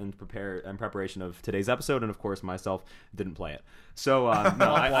 Yep. In preparation of today's episode, and of course myself didn't play it. So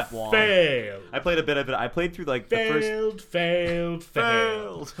no, I Failed. I played a bit of it. I played through like the first.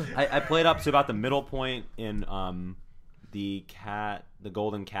 Failed. I played up to about the middle point in the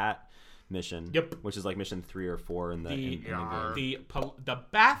golden cat mission. Yep. Which is like mission 3 or 4 in the game. The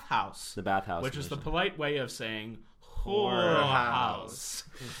bathhouse. The bathhouse, which is the mission. polite way of saying whorehouse.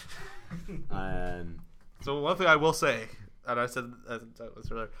 So one thing I will say, and I said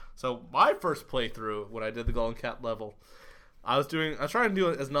this earlier. So my first playthrough, when I did the Golden Cat level, I was trying to do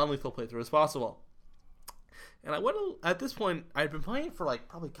it as non-lethal playthrough as possible. And at this point, I had been playing for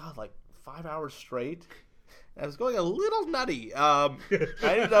probably 5 hours straight. And I was going a little nutty. I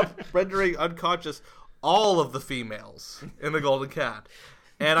ended up rendering unconscious all of the females in the Golden Cat.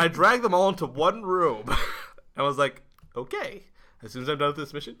 And I dragged them all into one room. I was like, okay, as soon as I'm done with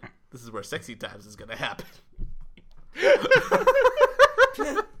this mission, this is where sexy times is going to happen.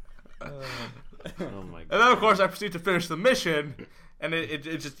 Oh my god! And then, of course, I proceed to finish the mission, and it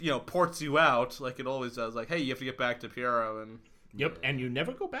just ports you out like it always does. Like, hey, you have to get back to Piero, and Yep, and you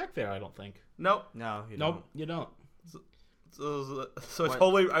never go back there, I don't think. nope. No, you Nope, you don't. So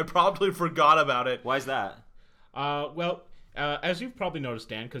I probably forgot about it. Why is that? As you've probably noticed,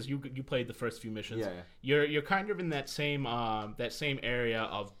 Dan, because you played the first few missions, Yeah. you're kind of in that same area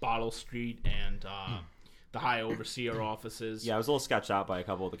of Bottle Street and the High Overseer offices. Yeah, I was a little sketched out by a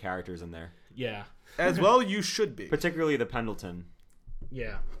couple of the characters in there, Yeah. As well, you should be. particularly the Pendleton.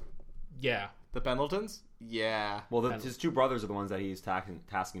 Yeah. Yeah. The Pendletons? Yeah. Well, his two brothers are the ones that he's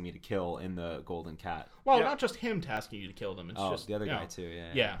tasking me to kill in the Golden Cat. Well, Yeah. not just him tasking you to kill them. It's just the other you guy know, too. Yeah.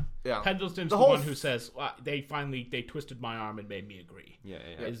 Yeah. Yeah. Pendleton's The the whole one who says they twisted my arm and made me agree. Yeah.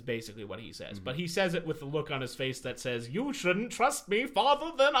 Is basically what he says. But he says it with the look on his face that says, "You shouldn't trust me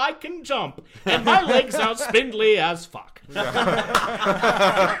farther than I can jump, and my legs are spindly as fuck."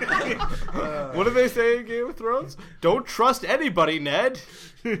 What do they say in Game of Thrones? Don't trust anybody, Ned.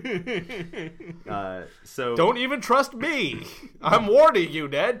 So Don't even trust me. I'm warning you,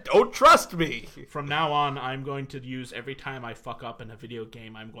 Ned. Don't trust me. From now on, I'm going to use every time I fuck up in a video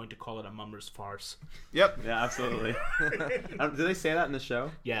game, I'm going to call it a mummer's farce. Yep. Yeah, absolutely. Did they say that in the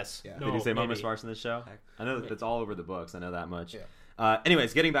show? Yes. Yeah. No, Did he say maybe. Mama's Farce in the show? I know that it's all over the books. I know that much. Yeah.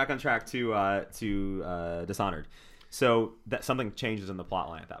 Anyways, getting back on track to Dishonored. So that something changes in the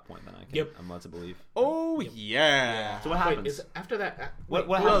plotline at that point. Then I'm led to believe. Oh, yeah. So what Wait, happens? is after that? What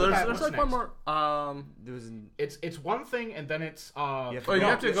No, happens? there's What's like next? one more. There was an, It's one thing, and then it's You have Oh, you No,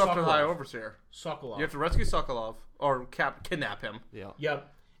 have to go up to the Sokolov. High Overseer. Sokolov. You have to rescue Sokolov or kidnap him. yeah.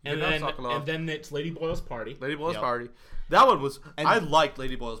 Yep. And You're then not Sokolov. and then it's Lady Boyle's party. Lady Boyle's Yep. party. That one was. And- I liked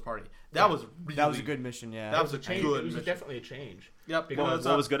Lady Boyle's party. That was really. That was a good mission. Yeah. That was a Change. good It was mission. definitely a change. Yep. Because- Because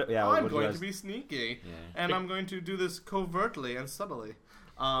what was good? Yeah, I'm what going was- to be sneaky, Yeah. and I'm going to do this covertly and subtly.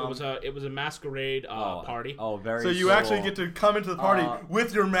 It was a masquerade party. Oh, very. So you cool. actually get to come into the party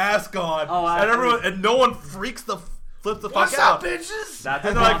with your mask on, Oh, and no one flips the fuck out. bitches? That's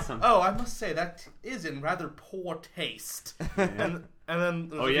And they're awesome. like, "Oh, I must say that is in rather poor taste." and then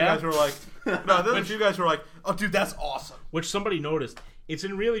there's a few yeah? guys who are like, "No," there's a few guys who are like, "Oh, dude, that's awesome." Which somebody noticed. It's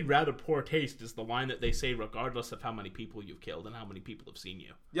in really rather poor taste is the line that they say regardless of how many people you've killed and how many people have seen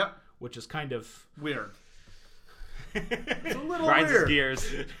you. Yep, Which is kind of... weird. It's a little Grinds his weird.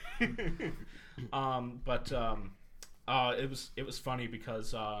 gears. It was funny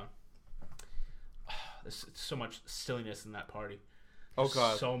because there's so much silliness in that party. Oh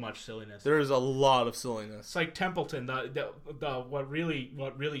god, So much silliness. there is a lot of silliness. It's like Templeton. What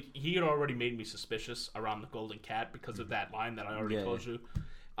really he had already made me suspicious around the Golden Cat because of that line that I already Yeah, told you.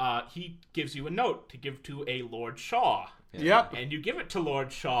 He gives you a note to give to a Lord Shaw. Yep. And you give it to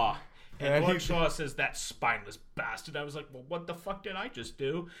Lord Shaw. And And Lord he- Shaw says, "That spineless bastard." I was like, "Well, what the fuck did I just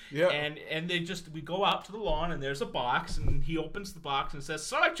do?" Yeah. And we go out to the lawn and there's a box and he opens the box and says,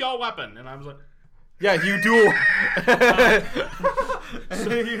 "Select your weapon." And I was like, Yeah, you duel.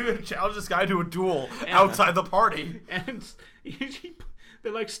 And you challenge this guy to a duel outside the party. and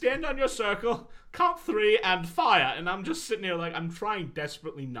they're like, "Stand on your circle, count 3, and fire." And I'm just sitting there like, I'm trying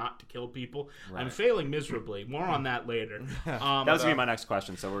desperately not to kill people. I'm failing miserably. More on that later. That was gonna be my next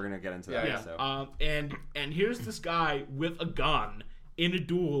question, so we're gonna get into that. Yeah. So. And here's this guy with a gun in a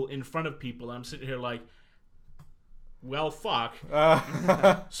duel in front of people. I'm sitting here like, Well, fuck.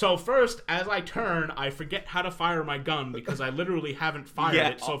 So first, as I turn, I forget how to fire my gun because I literally haven't fired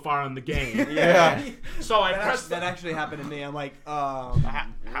it so far in the game. Yeah. So I pressed That actually happened to me. I'm like,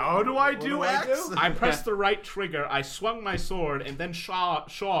 How do I do X? I pressed the right trigger, I swung my sword, and then Shaw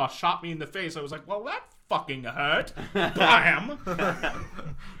shot me in the face. I was like, well, that fucking hurt. Bam!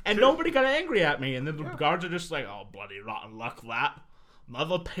 And nobody got angry at me. And then the guards are just like, oh, bloody rotten luck that.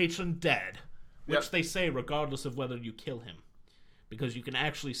 Another patron dead. Which they say regardless of whether you kill him. Because you can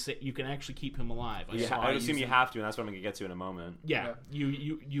actually keep him alive. I would assume you have to, and that's what I'm going to get to in a moment. Yeah.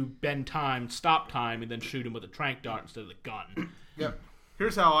 You bend time, stop time, and then shoot him with a tranq dart instead of the gun. Yep.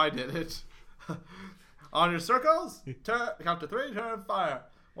 Here's how I did it. On your circles, count to 3, turn, fire.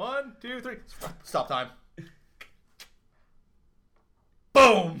 1, 2, 3. Stop time.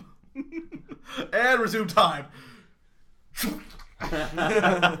 Boom! And resume time.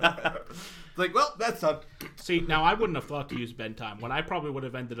 It's like, well, that's done. See, now I wouldn't have thought to use bend time. What I probably would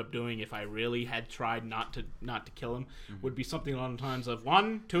have ended up doing if I really had tried not to kill him would be something along the lines of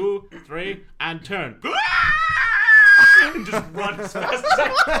 1, 2, 3, and turn. And just run as fast as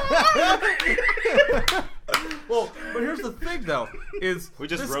I can. Well, but here's the thing, though, is We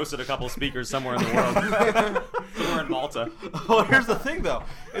just roasted a couple speakers somewhere in the world. Somewhere in Malta. well, here's the thing, though,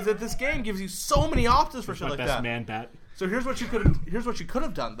 is that this game gives you so many options for shit My like best that. man bat. So here's what you could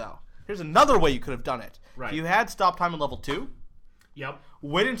have done, though. Here's another way you could have done it. Right. If you had stop time in level 2, Yep.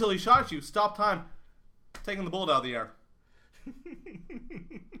 wait until he shot you, stop time, taking the bullet out of the air.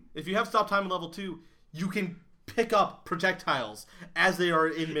 If you have stop time in level 2, you can pick up projectiles as they are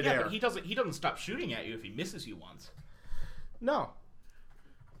in midair. Yeah, but he doesn't stop shooting at you if he misses you once. No.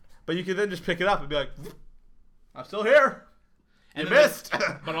 But you can then just pick it up and be like, I'm still here. And You then missed.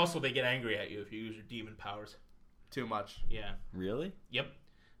 But also they get angry at you if you use your demon powers. Too much. Yeah. Really? Yep.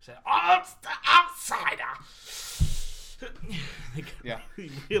 Say, oh, it's the outsider. They get Yeah.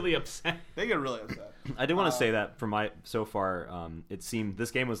 really upset. They get really upset. I did want to say that for my so far, it seemed this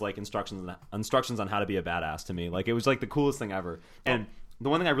game was like instructions on how to be a badass to me. Like it was like the coolest thing ever. And the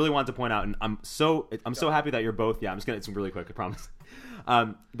one thing I really wanted to point out, and I'm so happy that you're both. Yeah, I'm just gonna. It's really quick. I promise.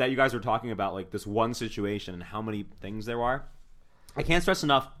 That you guys were talking about like this one situation and how many things there are. I can't stress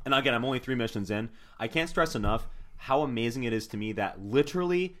enough. And again, I'm only 3 missions in. I can't stress enough how amazing it is to me that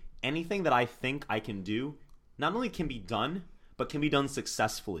literally anything that I think I can do not only can be done, but can be done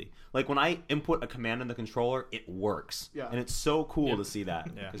successfully. Like when I input a command in the controller, it works. Yeah. And it's so cool to see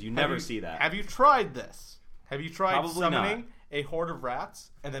that. Because you never see that. Have you tried this? Have you tried Probably summoning not. a horde of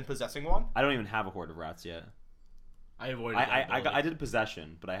rats and then possessing one? I don't even have a horde of rats yet. I avoided that ability. I did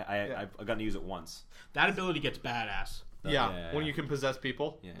possession, but I got to use it once. That ability gets badass. Yeah, when you can possess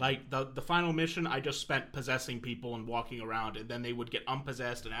people. Yeah. Like the final mission, I just spent possessing people and walking around, and then they would get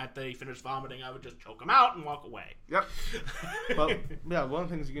unpossessed, and after they finished vomiting, I would just choke them out and walk away. Yep. But yeah, one of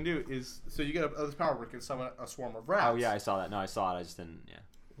the things you can do is so you get this power where you can summon a swarm of rats. Oh yeah, I saw that. No, I saw it. I just didn't. Yeah.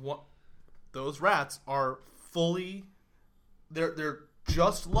 What? Those rats are fully. They're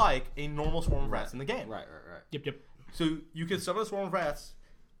just like a normal swarm of rats in the game. Right. Yep. So you can summon a swarm of rats,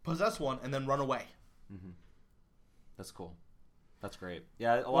 possess one, and then run away. Mm-hmm. That's cool. That's great.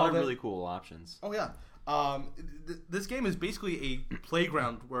 Yeah, a lot of really cool options. Oh yeah. This game is basically a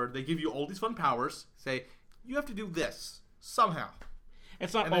playground where they give you all these fun powers. Say you have to do this somehow.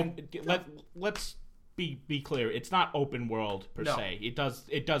 It's not. And Let's be clear. It's not open world per se. It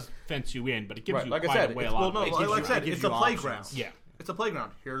does fence you in, but it gives you like quite I said, a way it's, a lot. well, no, like I said, it's a playground. Yeah. It's a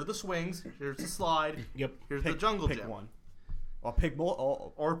playground. Here are the swings. Here's the slide. Yep. Here's the jungle pick gym. one. Or pick more.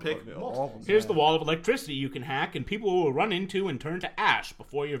 Or pick all of them. Here's the wall of electricity you can hack, and people will run into and turn to ash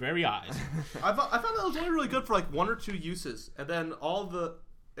before your very eyes. I found that was only really good for like 1 or 2 uses, and then all the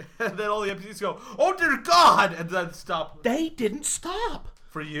NPCs go, "Oh dear God!" and then stop. They didn't stop.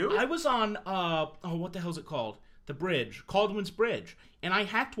 For you, I was on what the hell is it called? The bridge, Caldwin's Bridge, and I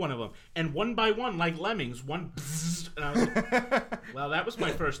hacked one of them, and one by one, like lemmings, one. Bzzzt, and I was like, well, that was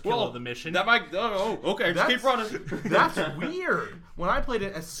my first kill of the mission. That might. Okay. Just keep running. That's weird. When I played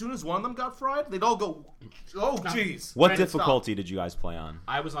it, as soon as one of them got fried, they'd all go, "Oh jeez." What Right, difficulty did you guys play on?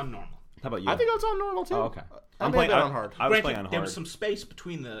 I was on normal. How about you? I think I was on normal too. Oh, okay. I'm I'm playing playing on hard. I was Granted, playing on hard. there was some space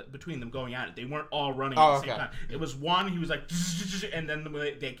between them going at it. They weren't all running Oh, at the same okay. time. It was one. He was like, and then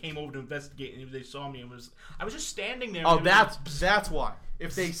they came over to investigate, and they saw me. And I was just standing there. Oh, and that's why.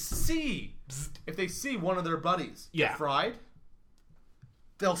 If they see one of their buddies get fried,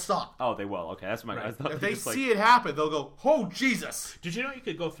 they'll stop. Oh, they will. Okay, that's my. I thought If they they just, like, see it happen, they'll go, "Oh Jesus!" Did you know you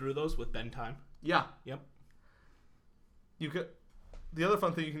could go through those with bend time? Yeah, Yep. you could. The other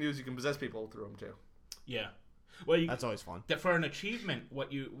fun thing you can do is you can possess people through them too. Yeah. Well, That's always fun. for an achievement,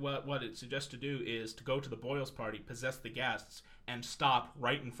 what it suggests to do is to go to the Boyle's party, possess the guests, and stop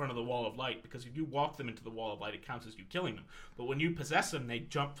right in front of the wall of light. Because if you walk them into the wall of light, it counts as you killing them. But when you possess them, they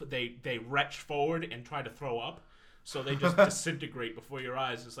jump, they retch forward and try to throw up. So they just disintegrate before your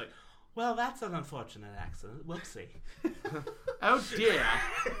eyes. It's like, well, that's an unfortunate accident. Whoopsie. Oh dear.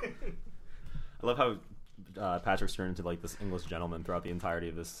 I love how Patrick's turned into like this English gentleman throughout the entirety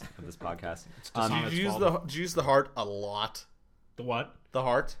of this podcast. Did you use the heart a lot? The what? The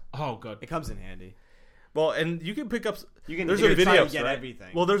heart. Oh, good. It comes in handy. Well, and you can pick up. There's you a can video. Get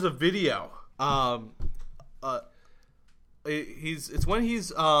everything. Well, there's a video. It's when he's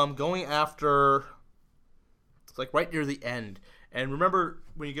going after. It's like right near the end, and remember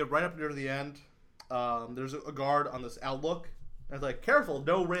when you get right up near the end, there's a guard on this outlook, and it's like, careful,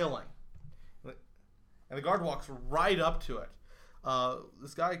 no railing. And the guard walks right up to it.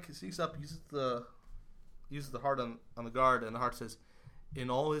 This guy sneaks up, uses the heart on the guard, and the heart says, "In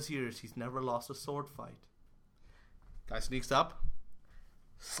all his years, he's never lost a sword fight." Guy sneaks up,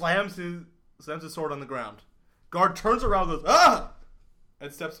 slams his sword on the ground. Guard turns around, and goes, "Ah!"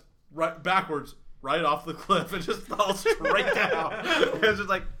 and steps right backwards, right off the cliff, and just falls straight down. And it's just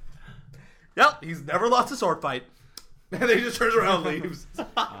like, "Yep, he's never lost a sword fight." And then he just turns around and leaves.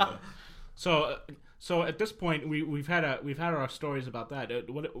 So at this point, we've had our stories about that.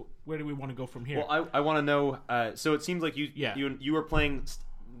 Where do we want to go from here? Well, I want to know. So it seems like you were playing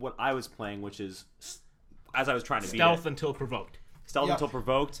what I was playing, which is as I was trying to stealth until provoked. Until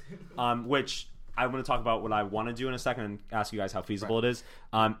provoked, which I'm going to talk about what I want to do in a second and ask you guys how feasible it is.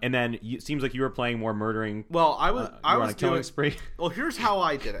 And then it seems like you were playing more murdering. Well, I was on a killing spree. Well, here's how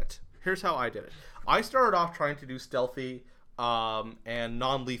I did it. I started off trying to do stealthy and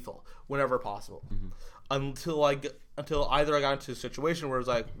non-lethal whenever possible, until either I got into a situation where it was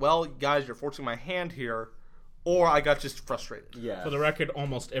like, well, guys, you're forcing my hand here, or I got just frustrated. Yeah. For the record,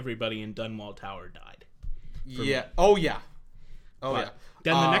 almost everybody in Dunwall Tower died. Yeah. Oh yeah.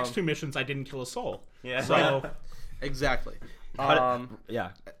 Then the next two missions, I didn't kill a soul. Yeah. So exactly. Yeah.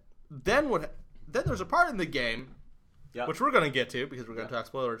 Then there's a part in the game, which we're gonna get to because we're gonna talk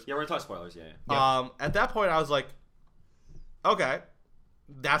spoilers. Yeah, we're gonna talk spoilers. Yeah. At that point, I was like, okay,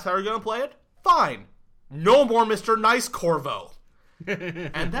 that's how you're gonna play it. Fine. No more Mr. Nice Corvo.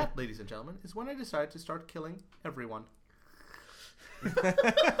 And that, ladies and gentlemen, is when I decided to start killing everyone.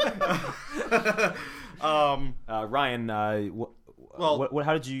 Ryan,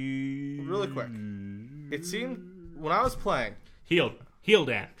 how did you? Really quick, it seemed when I was playing, heal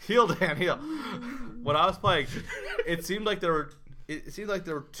Dan. When I was playing, it seemed like there were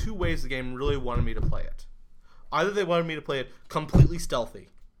two ways the game really wanted me to play it. Either they wanted me to play it completely stealthy,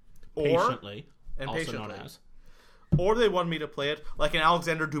 Patiently, or they wanted me to play it like an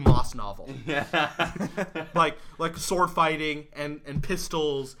Alexander Dumas novel. like sword fighting and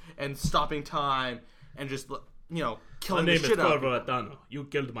pistols and stopping time and just killing the shit out of Corvo Atano. You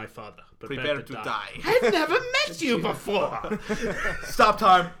killed my father. Prepare to die. I've never met you before. Stop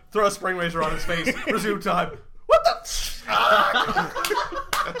time. Throw a spring razor on his face. Resume time. What the?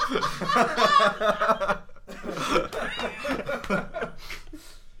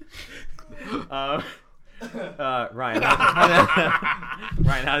 Ryan,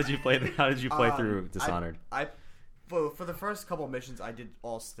 how did you play? How did you play through Dishonored? For the first couple of missions, I did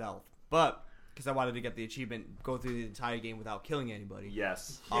all stealth, but because I wanted to get the achievement, go through the entire game without killing anybody.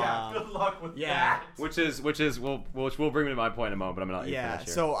 Yes. Yeah. Good luck with that. Which will bring me to my point in a moment, but I'm gonna let you finish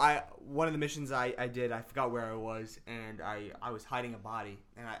here. So one of the missions I did, I forgot where I was, and I was hiding a body,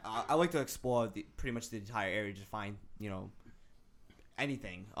 and I like to explore pretty much the entire area, just find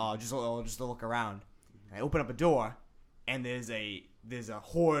anything, just to look around. And I open up a door, and there's a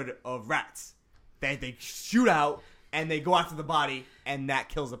horde of rats that they shoot out. And they go after the body, and that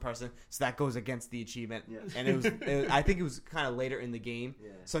kills the person. So that goes against the achievement. Yeah. And I think it was kind of later in the game,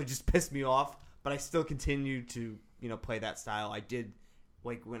 so it just pissed me off. But I still continued to, play that style. I did,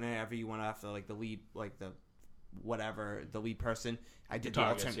 whenever you went after the lead, the lead person, I did the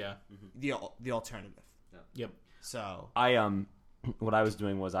alternative. Yeah. The alternative. Yeah. Yep. So what I was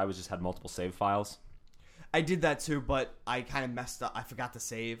doing was I just had multiple save files. I did that too, but I kind of messed up. I forgot to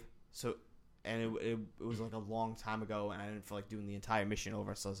save, so. And it was a long time ago, and I didn't feel like doing the entire mission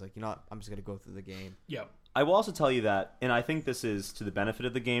over. So I was like, you know what? I'm just going to go through the game. Yeah. I will also tell you that, and I think this is to the benefit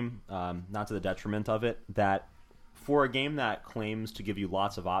of the game, not to the detriment of it, that for a game that claims to give you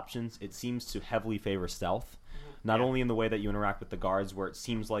lots of options, it seems to heavily favor stealth. Not only in the way that you interact with the guards, where it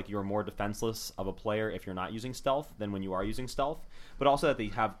seems like you're more defenseless of a player if you're not using stealth than when you are using stealth, but also that they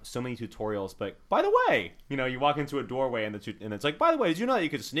have so many tutorials. But by the way, you walk into a doorway and it's like, by the way, did you know that you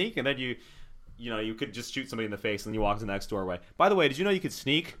could sneak? And then you you could just shoot somebody in the face and then you walk to the next doorway. By the way, did you know you could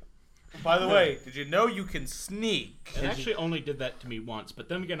sneak? By the way, did you know you can sneak? It actually only did that to me once, but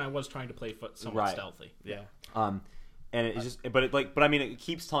then again, I was trying to play somewhat stealthy. Yeah. And it's just, but I mean, it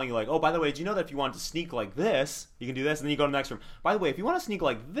keeps telling you like, oh, by the way, did you know that if you want to sneak like this, you can do this, and then you go to the next room. By the way, if you want to sneak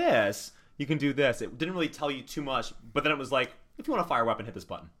like this, you can do this. It didn't really tell you too much, but then it was like, if you want to fire a weapon, hit this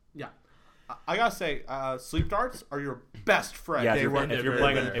button. Yeah. I gotta say, sleep darts are your best friend. Yeah, They were if you're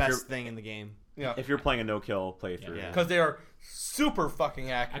playing the best thing in the game. Yeah. If you're playing a no-kill playthrough. Yeah. Because they are super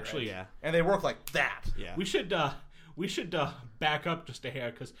fucking accurate. Actually, Yeah. And they work like that. Yeah. We should back up just a hair,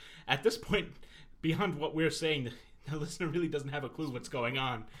 because at this point, beyond what we're saying, the listener really doesn't have a clue what's going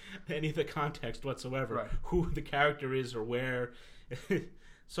on, any of the context whatsoever, Right. who the character is or where.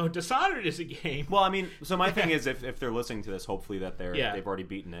 So Dishonored is a game. Well, I mean, so my thing is, if they're listening to this, hopefully that they've already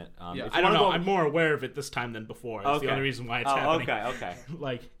beaten it. Yeah. If you I don't wanna know. go- I'm more aware of it this time than before. That's the only reason why it's happening. Okay.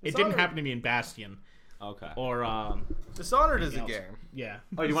 Like, it Dishonored- didn't happen to me in Bastion. Okay. Or, Dishonored is a else. game. yeah.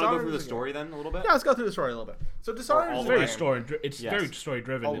 Oh, do you want to go Dishonored through the is a story then a little bit? Yeah, let's go through the story a little bit. So Dishonored all is the a way. game. It's Yes. very story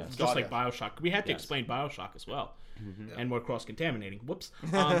driven. Oh, It's God, just like yes. Bioshock. We had to Yes. explain Bioshock as well. And more cross-contaminating. Whoops.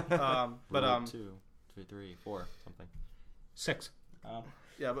 But 2, 3, 4, something. 6.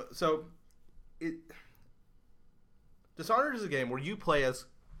 yeah, but so Dishonored is a game where you play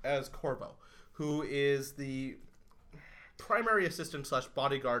as Corvo, who is the primary assistant /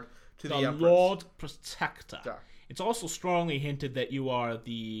 bodyguard to the Empress. Lord Protector. Yeah. It's also strongly hinted that you are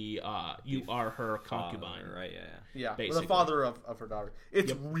are her concubine. Right, yeah. Yeah, basically. the father of her daughter.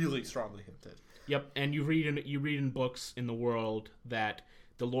 It's really strongly hinted. Yep, and you read in books in the world that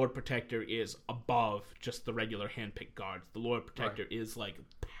the Lord Protector is above just the regular handpicked guards. The Lord Protector is like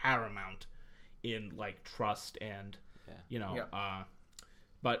paramount in like trust and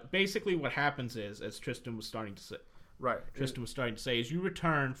but basically what happens is, as Tristan was starting to say, is you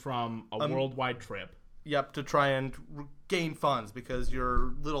return from a worldwide trip. Yep, to try and gain funds because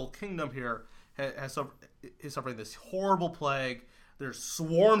your little kingdom here is suffering this horrible plague. There's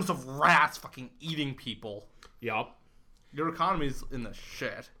swarms of rats fucking eating people. Yup. Your economy's in the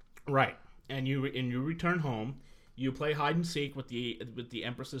shit. Right. And you return home. You play hide and seek with the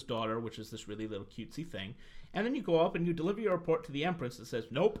Empress's daughter, which is this really little cutesy thing. And then you go up and you deliver your report to the Empress that says,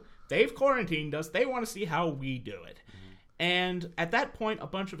 nope, they've quarantined us. They want to see how we do it. Mm-hmm. And at that point, a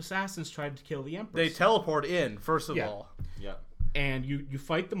bunch of assassins tried to kill the Empress. They teleport in, first of all. Yeah. And you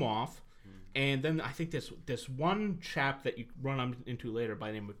fight them off. And then I think this one chap that you run into later by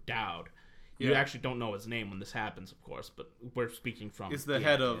the name of Dowd. You actually don't know his name when this happens, of course, but we're speaking from... Is the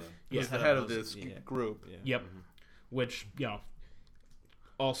head of this group. Yeah. Yep. Which,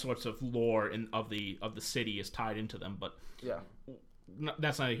 all sorts of lore of the city is tied into them, but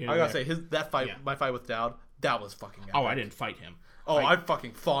that's not here. I gotta say, my fight with Dowd, that was fucking epic. Oh, I didn't fight him. Oh, I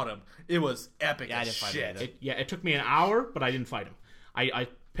fucking fought him. It was epic as shit. It took me an hour, but I didn't fight him. I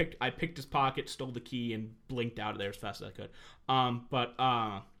picked his pocket, stole the key, and blinked out of there as fast as I could.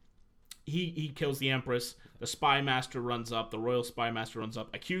 He kills the Empress. The Spy Master runs up. The Royal Spy Master runs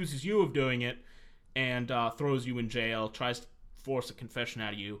up, accuses you of doing it, and throws you in jail. Tries to force a confession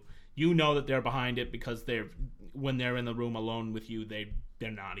out of you. You know that they're behind it because when they're in the room alone with you,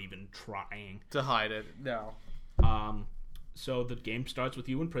 they're not even trying to hide it. No. So the game starts with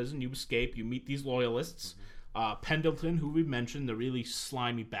you in prison. You escape. You meet these loyalists. Pendleton, who we mentioned, the really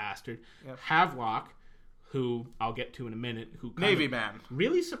slimy bastard. Yep. Havelock, who I'll get to in a minute, who Navy man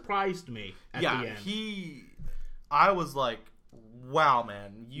really surprised me at the end. I was like, wow,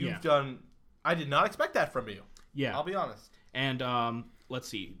 man, you've done. I did not expect that from you. Yeah, I'll be honest. And let's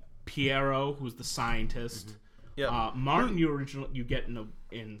see, Piero, who's the scientist. Mm-hmm. Yeah, Martin, you get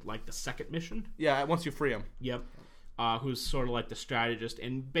in like the second mission. Yeah, once you free him. Yep. Who's sort of like the strategist,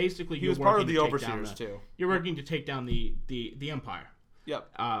 and basically he was part of the overseers too. You're working to take down the Empire.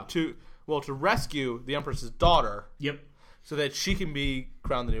 Yep. To rescue the Empress's daughter. Yep. So that she can be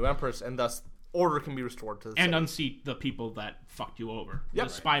crowned the new Empress, and thus order can be restored to the city. Unseat the people that fucked you over. Yep.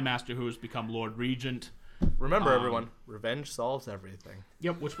 The Spy Master, who has become Lord Regent. Remember, everyone, revenge solves everything.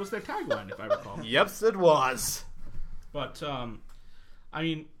 Yep, which was their tagline, if I recall. Yep, it was. But I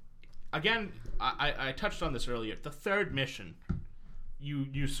mean, again, I touched on this earlier. The third mission,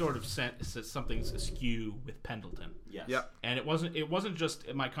 you sort of said something's askew with Pendleton. Yes. Yep. And it wasn't just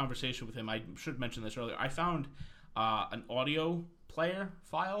in my conversation with him. I should mention this earlier. I found an audio player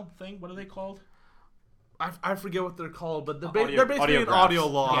file thing. What are they called? I forget what they're called, but they're basically an audio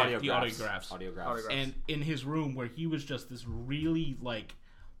log. Yeah, the audiographs. Audiographs. And in his room, where he was just this really like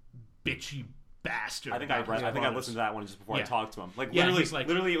bitchy bastard. I think I listened to that one just before I talked to him. Like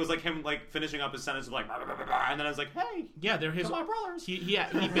literally, it was like him like finishing up his sentence of like, blah, blah, blah, blah, and then I was like, hey, they're his my brothers.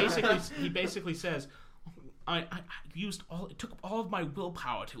 He basically says, I used it took all of my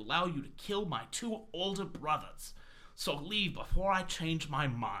willpower to allow you to kill my 2 older brothers. So leave before I change my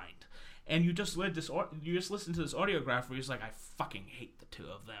mind. And you just listen to this audiograph where he's like, I fucking hate the 2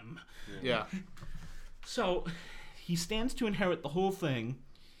 of them. Yeah. So he stands to inherit the whole thing.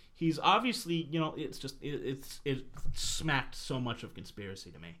 He's obviously, it smacked so much of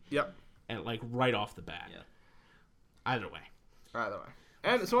conspiracy to me. Yep. And like right off the bat. Yeah. Either way.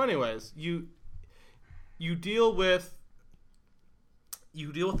 And so, anyways, you deal with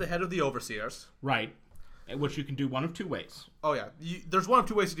the head of the overseers, right? Which you can do one of 2 ways. Oh yeah, there's one of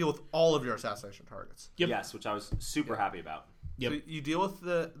 2 ways to deal with all of your assassination targets. Yep. Yes, which I was super happy about. Yep. So you deal with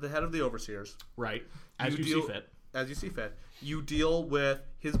the head of the overseers, right? As you see fit. As you see fit. You deal with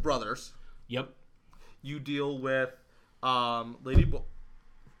his brothers. Yep. You deal with Lady Boyle.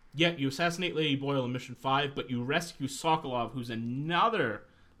 Yeah, you assassinate Lady Boyle in Mission 5, but you rescue Sokolov, who's another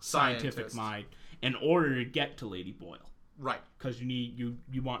scientific mind, in order to get to Lady Boyle. Right. Because you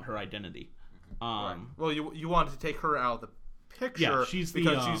want her identity. Right. Well, you wanted to take her out of the picture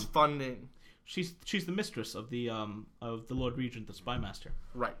because she's funding. She's the mistress of the Lord Regent, the Spy Master.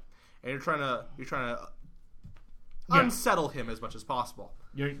 Right. And you're trying to unsettle him as much as possible.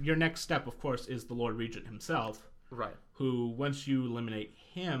 Your next step, of course, is the Lord Regent himself. Right. Who, once you eliminate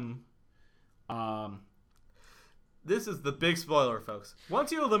him, this is the big spoiler, folks.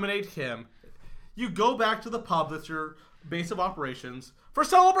 Once you eliminate him, you go back to the pub that's your base of operations for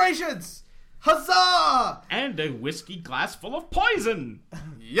celebrations. Huzzah! And a whiskey glass full of poison.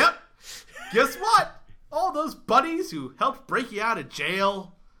 Yep. Guess what? All those buddies who helped break you out of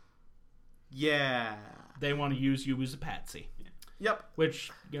jail. Yeah. They want to use you as a patsy. Yep. Which,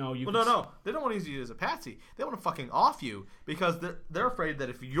 you no. They don't want to use you as a patsy. They want to fucking off you because they're afraid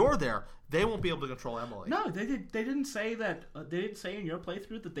that if you're there, they won't be able to control Emily. No, they didn't say that. They didn't say in your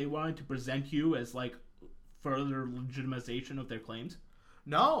playthrough that they wanted to present you as like further legitimization of their claims.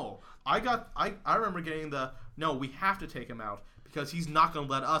 No, I remember getting no, we have to take him out because he's not going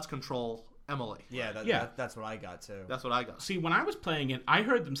to let us control Emily. Yeah, that's what I got too. That's what I got. See, when I was playing it, I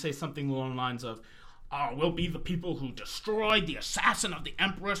heard them say something along the lines of, we'll be the people who destroyed the assassin of the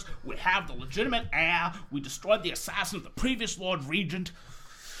Empress. We have the legitimate heir. We destroyed the assassin of the previous Lord Regent.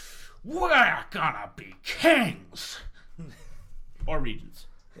 We're gonna be kings. Or regents.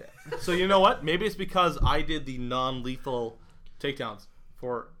 Yeah. So you know what? Maybe it's because I did the non-lethal takedowns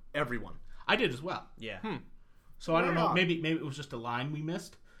for everyone. I did as well. Yeah. So I don't know. Maybe it was just a line we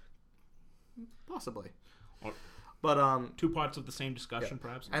missed. Possibly. But 2 parts of the same discussion,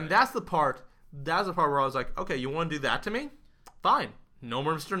 perhaps. And that's the part where I was like, okay, you want to do that to me? Fine. No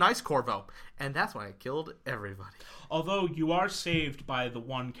more Mr. Nice Corvo. And that's when I killed everybody. Although you are saved by the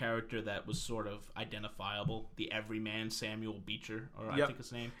one character that was sort of identifiable, the everyman Samuel Beecher, or I think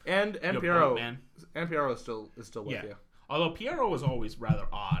his name. And Piero. And Piero is still with you. Although Piero was always rather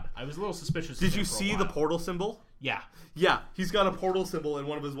odd. I was a little suspicious of him. Did you see the portal symbol? Yeah. Yeah, he's got a portal symbol in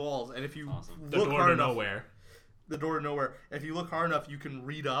one of his walls, and if you look hard enough, the door to nowhere. If you look hard enough, you can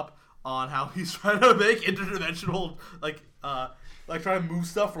read up on how he's trying to make interdimensional, like trying to move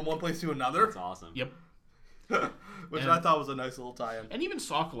stuff from one place to another. That's awesome. Yep. Which I thought was a nice little tie-in. And even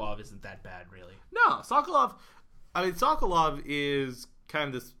Sokolov isn't that bad, really. No, Sokolov is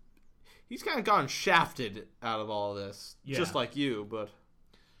kind of this. He's kind of gotten shafted out of all of this, just like you, but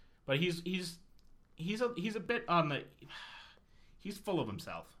he's a bit on the. He's full of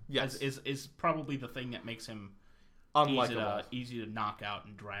himself. Yes, is probably the thing that makes him easy to knock out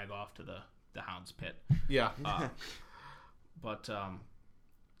and drag off to the Hound's Pit. Yeah. But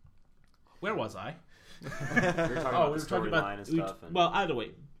where was I? We were talking about and stuff. Well, either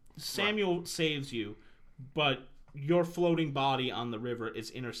way, Samuel saves you, but your floating body on the river is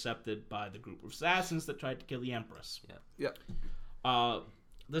intercepted by the group of assassins that tried to kill the Empress. Yeah.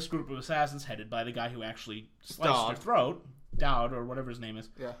 This group of assassins, headed by the guy who actually sliced her throat, Dowd, or whatever his name is.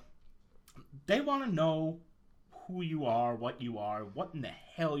 Yeah. They want to know who you are, what in the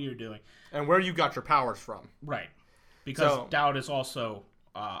hell you're doing. And where you got your powers from. Right. Because Dowd is also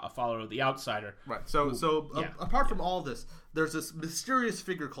a follower of the Outsider. Right. So apart from all this, there's this mysterious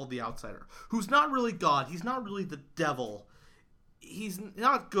figure called the Outsider, who's not really God. He's not really the devil. He's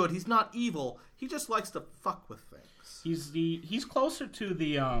not good. He's not evil. He just likes to fuck with things. He's closer to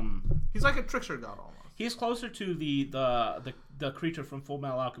the He's like a trickster god almost. He's closer to the creature from Full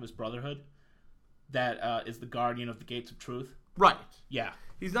Metal Alchemist Brotherhood that is the guardian of the Gates of Truth. Right. Yeah.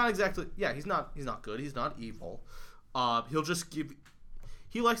 He's not exactly. Yeah. He's not good. He's not evil. He'll just give.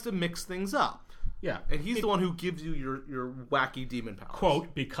 He likes to mix things up. Yeah. And he's the one who gives you your wacky demon powers.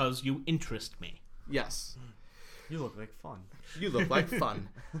 Quote, because you interest me. Yes. You look like fun. You look like fun.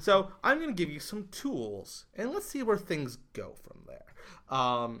 So I'm going to give you some tools, and let's see where things go from there.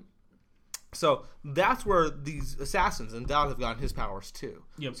 So that's where these assassins and Dod have gotten his powers too.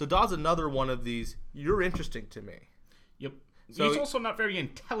 Yep. So Dod's another one of these. You're interesting to me. Yep. So he's also not very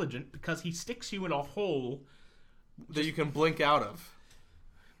intelligent because he sticks you in a hole that you can blink out of.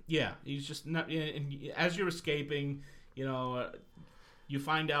 Yeah, he's just not. And as you're escaping, you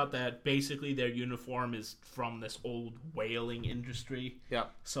find out that basically their uniform is from this old whaling industry. Yeah.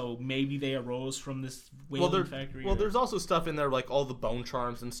 So maybe they arose from this whaling factory. Well, there's also stuff in there like all the bone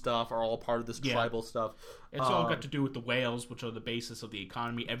charms and stuff are all part of this tribal stuff. It's all got to do with the whales, which are the basis of the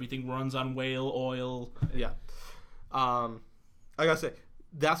economy. Everything runs on whale oil. Yeah. I gotta say,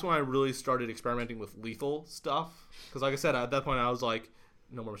 that's when I really started experimenting with lethal stuff. Because like I said, at that point I was like,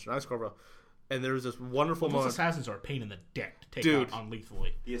 no more Mr. Nice Corvo. And there's this wonderful Those moment. assassins are a pain in the dick to take out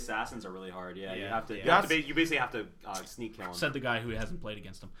unlethally. The assassins are really hard. Yeah, Yeah. you basically have to sneak kill them. Said the guy who hasn't played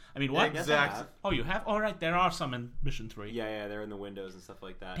against them. I mean, what? Exactly. Oh, you have? All right, there are some in Mission 3. Yeah, they're in the windows and stuff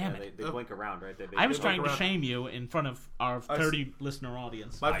like that. Damn yeah, it. They blink around, right? I was they trying look to around. shame you in front of our 30 listener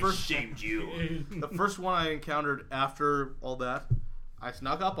audience. My first shamed you. The first one I encountered after all that, I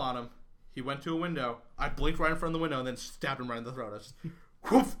snuck up on him. He went to a window. I blinked right in front of the window and then stabbed him right in the throat. I just,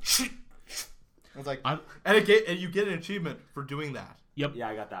 whoof, I was like, and you get an achievement for doing that. Yep. Yeah,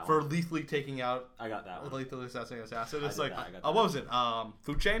 I got that For one. lethally taking out. I got that one. Lethally assassinating assassin. It's I like, got that. what was it?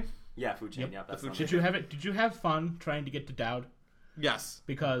 Food chain? Yeah, food chain. Yep, that's food the chain. one. Did you have fun trying to get to Dowd? Yes.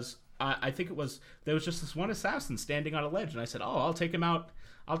 Because I think there was just this one assassin standing on a ledge, and I said, "Oh, I'll take him out.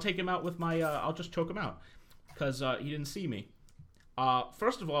 I'll take him out with my. I'll just choke him out," because he didn't see me.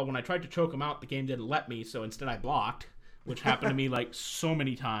 First of all, when I tried to choke him out, the game didn't let me, so instead I blocked, which happened to me like so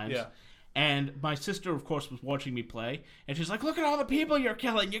many times. Yeah. And my sister, of course, was watching me play, and she's like, "Look at all the people you're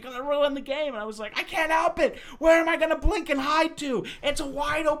killing. You're gonna ruin the game." And I was like, "I can't help it. Where am I gonna blink and hide to? It's a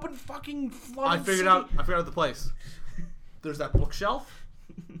wide open fucking flooded I figured out the place. There's that bookshelf.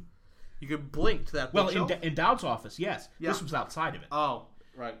 You could blink to that bookshelf. Well, in Dowd's office, yes. Yeah. This was outside of it. Oh,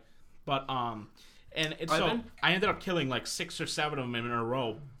 right. But so I ended up killing like 6 or 7 of them in a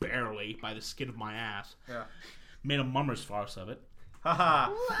row, barely by the skin of my ass. Yeah. Made a mummer's farce of it.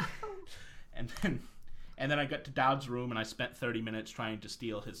 Haha. And then I got to Dowd's room and I spent 30 minutes trying to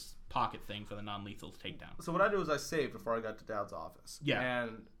steal his pocket thing for the non-lethal takedown. So what I did was I saved before I got to Dowd's office. Yeah.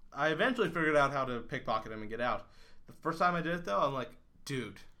 And I eventually figured out how to pickpocket him and get out. The first time I did it, though, I'm like,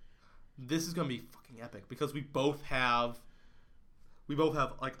 dude, this is going to be fucking epic. Because we both have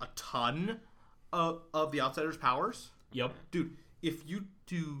like a ton of the Outsider's powers. Yep. Dude, if you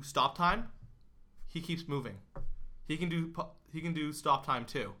do stop time, he keeps moving. He can do stop time,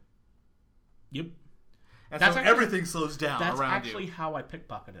 too. Yep. And That's so actually- everything slows down That's around actually you. how I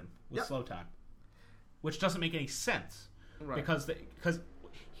pickpocketed him with slow time, which doesn't make any sense Right. because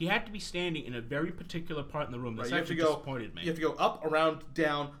he had to be standing in a very particular part in the room. This Right, actually disappointed me. You have to go up, around,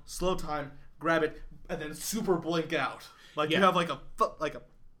 down, slow time, grab it, and then super blink out. Like you Yeah. have like a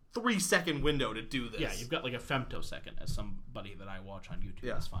 3-second window to do this. Yeah, you've got like a femtosecond, as somebody that I watch on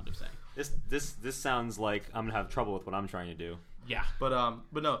YouTube is fond of saying. This sounds like I'm gonna have trouble with what I'm trying to do. Yeah, But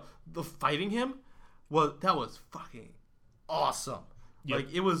no, the fighting him was fucking awesome. Yep.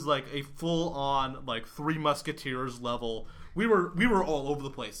 Like it was like a full on like Three Musketeers level. We were all over the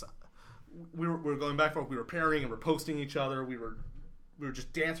place. We were going back and forth. We were pairing and we're posting each other. We were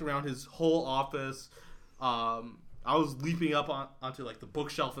just dancing around his whole office. I was leaping up onto like the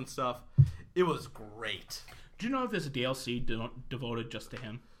bookshelf and stuff. It was great. do you know if there's a DLC devoted just to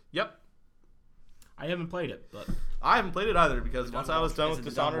him? Yep. I haven't played it, but I haven't played it either because once I was done is with it the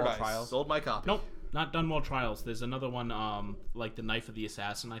Dishonored, Dunwall I Trials? sold my copy. nope, not Dunwall Trials. There's another one, like the Knife of the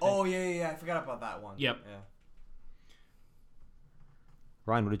Assassin. I think. Oh yeah. I forgot about that one. Yep. Yeah.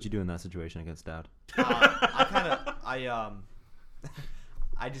 Ryan, what did you do in that situation against Dad? I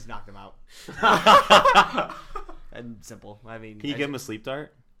just knocked him out. And simple. I mean, Can you give him a sleep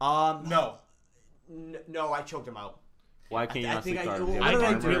dart? No. No, I choked him out. Why can't you not sleep dart? what I did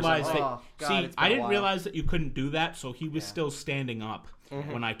didn't do? realize that. Oh, God, see, it's been I a didn't while. realize that you couldn't do that, so he was still standing up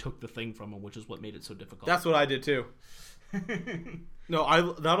when I took the thing from him, which is what made it so difficult. That's what I did too. No, I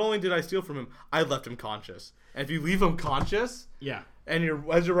not only did I steal from him, I left him conscious. And if you leave him conscious, yeah. and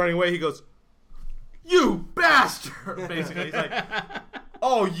as you're running away, he goes, "You bastard!" Basically, he's like,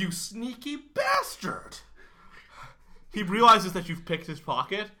 "Oh, you sneaky bastard!" He realizes that you've picked his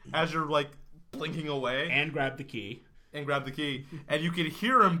pocket as you're like blinking away And grab the key. and grab the key, and you can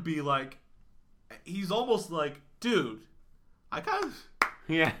hear him be like, he's almost like, "Dude, I kind of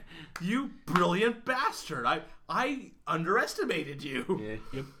Yeah. You brilliant bastard! I underestimated you. Yeah.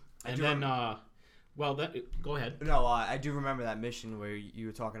 Yep. And then, go ahead. No, I do remember that mission where you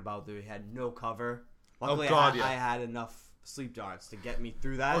were talking about that we had no cover. Luckily, God, I had enough sleep darts to get me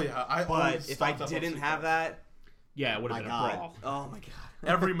through that. Oh yeah, but if I didn't have that, Yeah, it would have been a brawl. oh my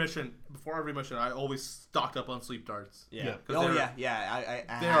god. Before every mission, I always stocked up on sleep darts. Yeah. Yeah. Oh yeah.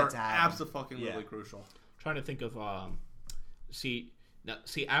 I They had are to have them. absolutely crucial. Trying to think of now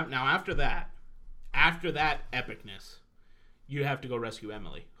after that epicness, you have to go rescue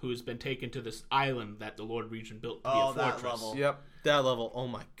Emily, who's been taken to this island that the Lord Regent built to be a that fortress. level. Yep, that level. Oh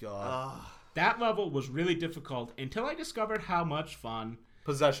my god. That level was really difficult until I discovered how much fun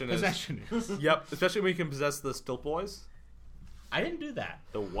Possession is. Yep, especially when you can possess the Stilt Boys. I didn't do that.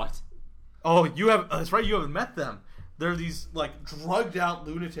 The what? Oh, you have. That's right. You haven't met them. They're these like drugged out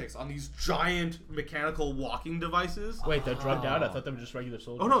lunatics on these giant mechanical walking devices. Wait, they're drugged out? I thought they were just regular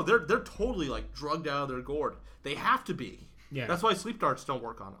soldiers. Oh no, they're totally like drugged out of their gourd. They have to be. Yeah. That's why sleep darts don't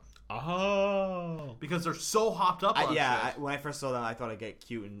work on them. Oh. Because they're so hopped up on shit. When I first saw them, I thought I'd get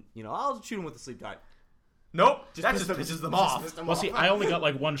cute and I'll shoot them with the sleep dart. Nope. That piss just them- pisses them just off. piss them Well, off. see, I only got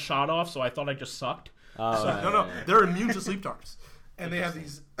like one shot off, so I thought I just sucked. No, they're immune to sleep darts, and they have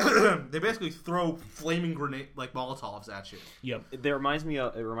these. They basically throw flaming grenade like Molotovs at you. Yep. It reminds me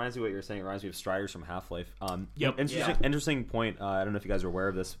of what you're saying. It reminds me of Striders from Half-Life. Yep. Interesting point. I don't know if you guys are aware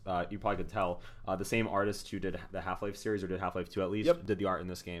of this. You probably could tell. The same artist who did the Half-Life series or did Half-Life 2 at least did the art in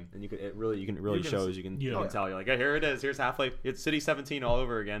this game, and you can tell. You're like, hey, here it is. Here's Half-Life. It's City 17 all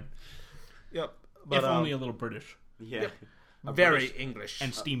over again. Yep. If only a little British. Yeah. Very English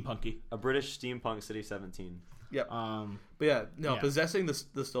And steampunky. A British steampunk City 17. Yep. Yeah. Possessing the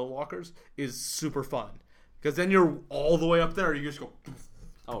Stillwalkers is super fun because then you're all the way up there. You just go.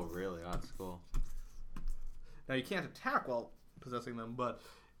 Oh, really? Oh, that's cool. Now you can't attack while possessing them, but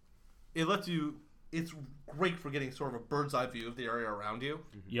it lets you. It's great for getting sort of a bird's eye view of the area around you,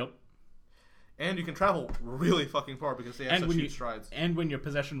 Yep. and you can travel really fucking far because they have such huge strides. And when your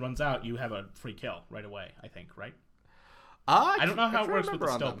possession runs out, you have a free kill right away, I think, right? I don't know how it works with the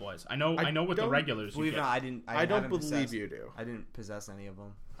Stilt Boys. I know with the regulars. Believe it or not, I don't haven't believe possessed- you do. I didn't possess any of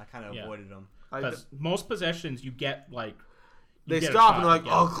them. I kind of avoided them. Because most possessions, you get like. They stop and they're like,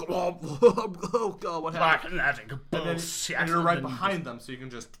 oh god, what happened? And And you're right behind them, so you can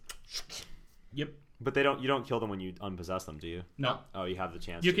just. Yep. But you don't kill them when you unpossess them, do you? No. Oh, you have the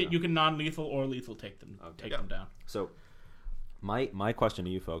chance. You can non-lethal or lethal take them down. So, my question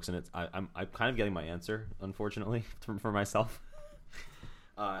to you folks, and I'm kind of getting my answer, unfortunately, for myself.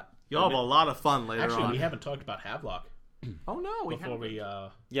 You'll have a lot of fun later Actually, on. we haven't talked about Havelock Oh no, we before we.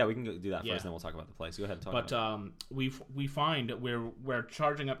 Yeah, we can go do that Yeah. first, then we'll talk about the place. Go ahead and talk. But about it. we find we're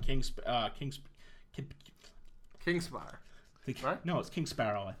charging up Kingspire. Right? No, it's King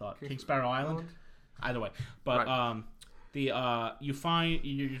Sparrow. I thought King Sparrow Island. Either way, but Right. you find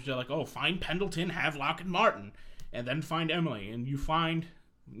you're like, oh, find Pendleton, Havelock, and Martin, and then find Emily, and you find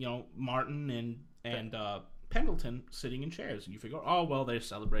Martin and Pendleton sitting in chairs, and you figure, oh well, they're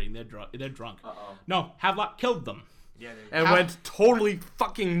celebrating, they're drunk. No, Havelock killed them. And went totally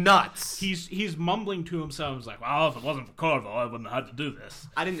fucking nuts. He's mumbling to himself. He's like, well, if it wasn't for Corvo, I wouldn't have had to do this.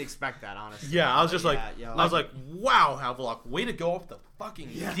 I didn't expect that, honestly. Yeah, I was just Yeah, I was like, wow, Havelock, way to go off the fucking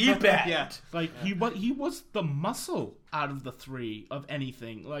deep end. Yeah. Like he was the muscle out of the three of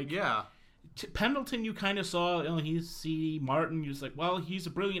anything. Like Yeah. Pendleton, you kind of saw. He's Martin. You're just like, well, he's a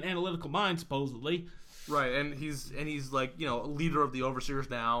brilliant analytical mind, supposedly. Right, and he's like a leader of the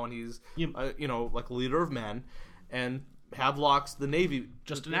overseers now, and he's Yep. like a leader of men, and Havelock's the Navy,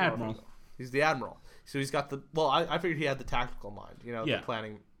 Just an admiral. He's the admiral, so he's got the I figured he had the tactical mind,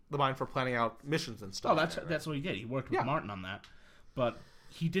 the mind for planning out missions and stuff. Oh, that's what he did. He worked with Martin on that, but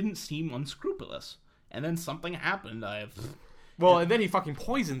he didn't seem unscrupulous. And then something happened. And then he fucking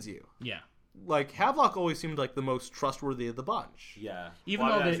poisons you. Yeah. Like Havelock always seemed like the most trustworthy of the bunch. Yeah. Even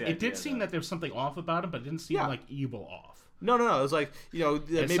though it did seem that there was something off about him, but it didn't seem like evil off. No. It was like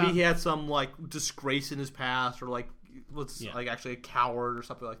maybe not- he had some like disgrace in his past, or like like actually a coward or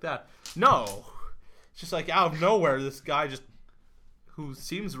something like that. No, it's just like out of nowhere, this guy just who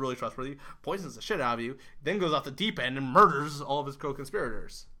seems really trustworthy poisons the shit out of you, then goes off the deep end and murders all of his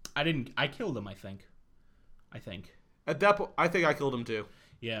co-conspirators. I killed him. I think. At that point, I think I killed him too,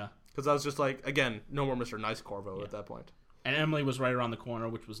 Yeah. because I was just like, again, no more Mr. Nice Corvo at that point. And Emily was right around the corner,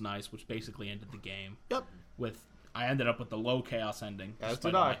 which was nice, which basically ended the game. Yep. I ended up with the low chaos ending. As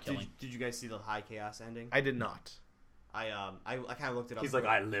despite did all I. my killing. Did you guys see the high chaos ending? I did not. I kind of looked it up. He's like,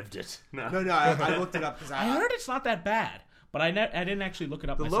 I lived it. No, I looked it up because I heard it's not that bad, But I didn't actually look it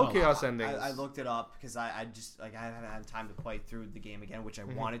up The myself. low chaos endings. I looked it up because I just like I haven't had time to play through the game again, which I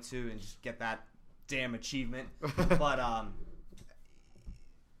wanted to, and just get that damn achievement. But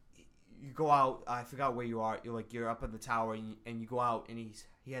you go out. I forgot where you are. You're up in the tower, and you go out, and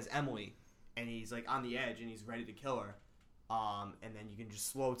he has Emily, and he's like on the edge, and he's ready to kill her. And then you can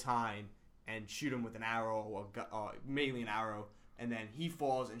just slow time and shoot him with an arrow or mainly an arrow, and then he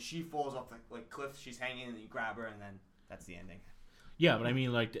falls and she falls off the cliff. She's hanging, and you grab her, and then that's the ending. Yeah, but I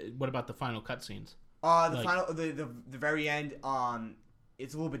mean, like, what about the final cutscenes? The very end.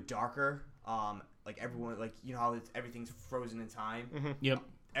 It's a little bit darker. Like everyone, like you know how everything's frozen in time. Mm-hmm. Yep.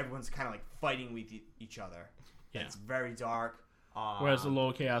 Everyone's kind of like fighting with each other. Yeah. It's very dark. Whereas the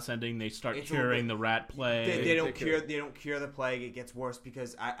low chaos ending, they start it's curing the rat plague. They don't cure the plague. It gets worse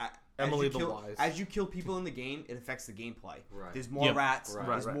because Emily the Wise. As you kill people in the game, it affects the gameplay. Right. There's more rats. Right.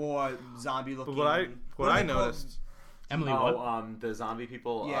 There's more zombie looking. But what I noticed. Emily, what? The zombie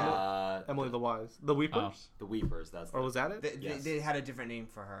people. Yeah. Emily the Wise. The Weepers? The Weepers. That's. Or was that it? They had a different name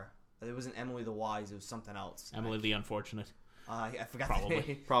for her. It wasn't Emily the Wise. It was something else. Emily the Unfortunate. I forgot Probably. the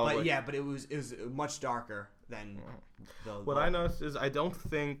name. Probably. But yeah, but it was much darker than the. What I noticed is I don't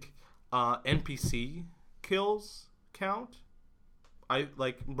think NPC kills count. I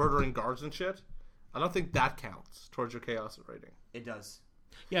like murdering guards and shit. I don't think that counts towards your chaos rating. It does.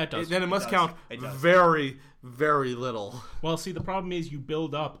 Yeah, it does. Then it must count It does. very, very little. Well, see, the problem is you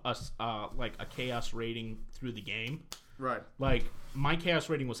build up a chaos rating through the game. Right. Like, my chaos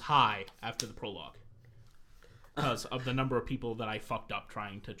rating was high after the prologue because of the number of people that I fucked up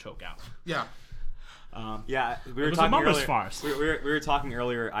trying to choke out. Yeah. Yeah, we were was talking a mummer's earlier. farce. We were talking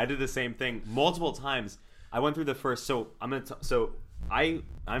earlier. I did the same thing multiple times. I went through the first. So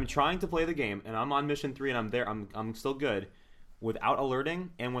I'm trying to play the game, and I'm on mission 3, and I'm there. I'm still good, without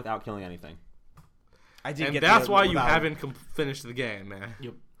alerting and without killing anything. I did And get that's the- why you without- haven't finished the game, man.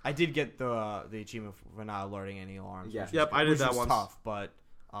 Yep. I did get the achievement for not alerting any alarms. Yeah. which Yep, was- I did which that was once. Tough, but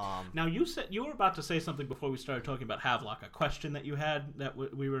Now, you said you were about to say something before we started talking about Havelock, a question that you had that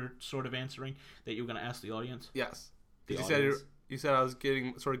we were sort of answering that you were going to ask the audience. Yes. The You audience. said I was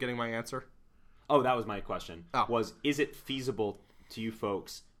getting my answer. Oh, that was my question. Oh. Is it feasible to you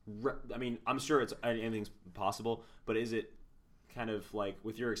folks? I mean, I'm sure anything's possible, but is it kind of like,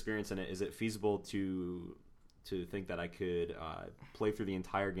 with your experience in it, is it feasible to think that I could play through the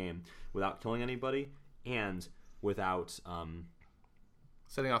entire game without killing anybody and without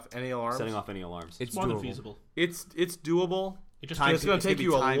Setting off any alarms? setting off any alarms? it's More than doable. feasible. It's doable. It just Time takes It's going it's to gonna take be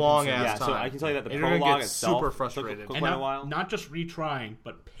you a time long consuming. ass yeah, time. so I can tell you that the And you're gonna prologue get itself super took frustrated. quite and a while. not just retrying,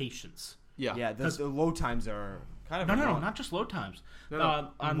 but patience. Yeah. Yeah, the load times are kind of No, annoying. not just load times.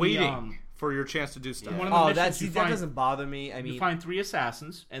 No, On waiting for your chance to do stuff. one of the Oh, missions that you find, doesn't bother me. I you mean, find 3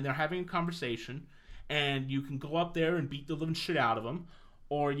 assassins, and they're having a conversation, and you can go up there and beat the living shit out of them,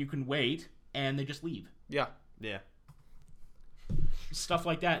 or you can wait, and they just leave. Yeah. yeah. Stuff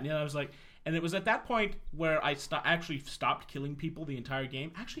like that. And I was like, and it was at that point where I actually stopped killing people the entire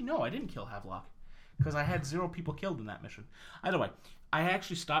game. Actually, no, I didn't kill Havelock because I had 0 people killed in that mission. Either way, I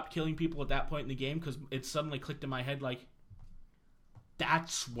actually stopped killing people at that point in the game because it suddenly clicked in my head like,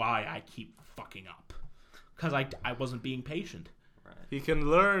 that's why I keep fucking up, because I wasn't being patient. He can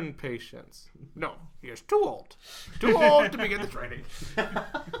learn patience. No, he is too old. Too old to begin the training.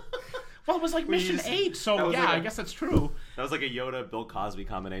 Well, it was like mission 8, so yeah, I guess that's true. That was like a Yoda Bill Cosby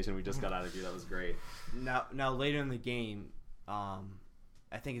combination we just got out of you. That was great. Now later in the game, I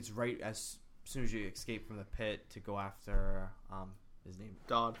think it's right as soon as you escape from the pit to go after his name.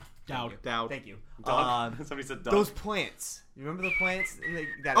 Dowd. Thank you. Dog. Somebody said dog. Those plants. You remember the plants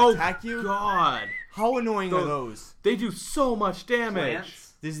that Oh, attack you? God. How annoying are those? They do so much damage.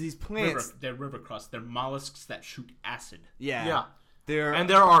 Plants? There's these plants. They're river crusts. They're mollusks that shoot acid. Yeah. They're And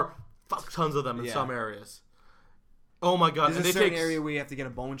there are fuck tons of them in Yeah. some areas. Oh my God. there's And a they certain take area where you have to get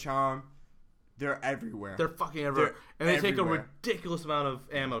a bone charm. They're everywhere. They're fucking everywhere. They're And they take a everywhere. ridiculous amount of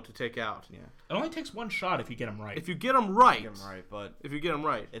ammo to take out. yeah. It only takes 1 shot if you get them right. If you get them right. Get 'em right, but If you get them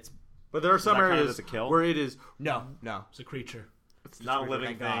right. it's But there are some that count areas as a kill? where it is. no. It's a creature. It's not a living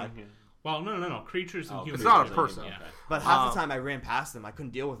Thank God. thing. Well, no. Creatures and humans. It's not a are- person. Yeah. But half the time I ran past them, I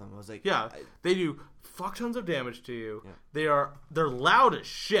couldn't deal with them. I was like, Yeah, they do fuck tons of damage to you. Yeah. They're loud as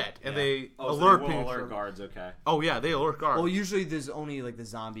shit, and Yeah. they Oh, alert so they people. will alert guards. Okay. Oh yeah, they alert guards. Well, usually there's only like the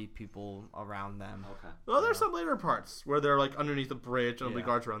zombie people around them. Okay. Well, there's some later parts where they're like underneath the bridge, and there'll be Yeah.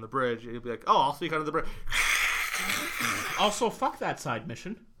 guards around the bridge. And you'll be like, "Oh, I'll sneak under the bridge." Also, fuck that side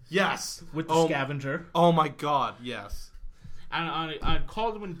mission Yes, with the scavenger. Oh my God, yes. And on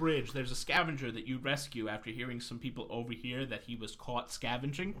Caldwin Bridge, there's a scavenger that you rescue after hearing some people overhear that he was caught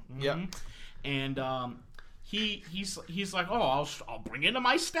scavenging. Yep. And he's like, oh, I'll bring it to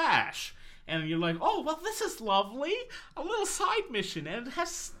my stash. And you're like, oh, well, this is lovely. A little side mission, and it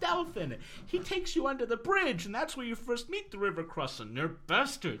has stealth in it. He takes you under the bridge, and that's where you first meet the River Crusson. They're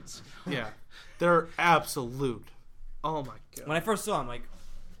bastards. Yeah. They're absolute. Oh, my God. When I first saw him, I'm like,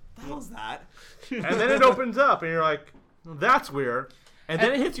 what the hell's that? And then it opens up, and you're like, that's weird. And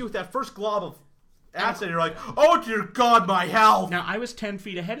then it hits you with that first glob of acid, and you're like, oh, dear God, my health. Now, I was 10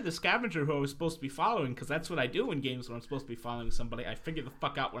 feet ahead of the scavenger who I was supposed to be following, because that's what I do in games when I'm supposed to be following somebody. I figure the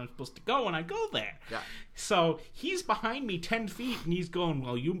fuck out where I'm supposed to go, and I go there. Yeah. So, he's behind me 10 feet, and he's going,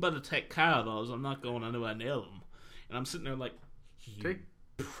 well, you better take care of those. I'm not going anywhere near them. And I'm sitting there like, you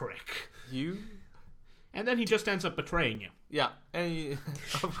prick. You? And then he just ends up betraying you. Yeah. And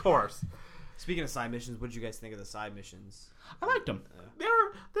of course. Speaking of side missions, what did you guys think of the side missions? I liked them. They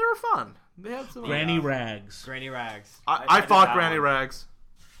were fun. They had some Granny Rags. Granny Rags. I fought Granny Rags.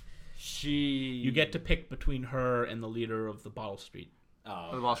 You get to pick between her and the leader of the Bottle Street.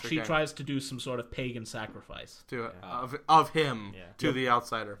 She tries to do some sort of pagan sacrifice of him to the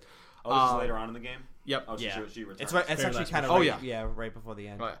outsider. Oh, this is later on in the game? Yep. Oh, she returns. It's actually kind of right before the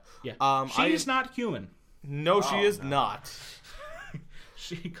end. Oh, yeah. She's not human. No, she is not.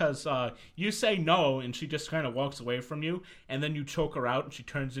 Because you say no, and she just kind of walks away from you, and then you choke her out, and she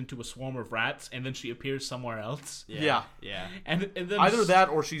turns into a swarm of rats, and then she appears somewhere else. Yeah. And then either that,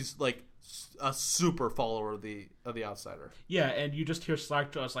 or she's like a super follower of the outsider. Yeah, and you just hear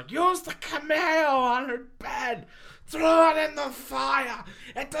Slackjaw's like, use the cameo on her bed, throw it in the fire.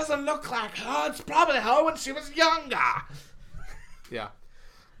 It doesn't look like her. It's probably her when she was younger. Yeah.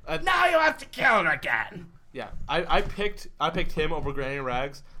 Now you have to kill her again. Yeah, I picked him over Granny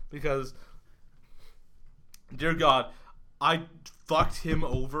Rags because, dear God, I fucked him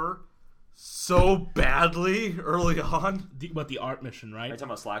over so badly early on. The art mission, right? Are you talking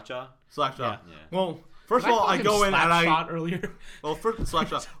about Slackjaw? Slackjaw. Yeah. Well, first of all, I go in and I shot earlier. Well,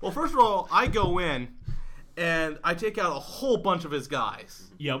 Slackjaw. Well, first of all, I go in and I take out a whole bunch of his guys.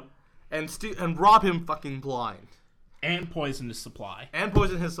 Yep. And rob him fucking blind. And poison his supply.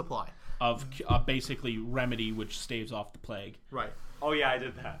 Of basically remedy which staves off the plague. Right. Oh yeah, I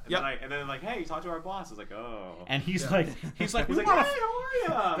did that. And, yep. then like, hey, talk to our boss. I was like, oh. And he's like, hey, how are you?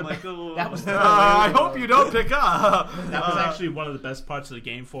 I'm like, oh. That was. I hope you don't pick up. That was actually one of the best parts of the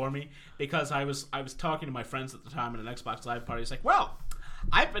game for me, because I was talking to my friends at the time at an Xbox Live party. It's like, well,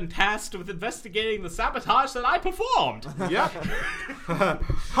 I've been tasked with investigating the sabotage that I performed. Yep.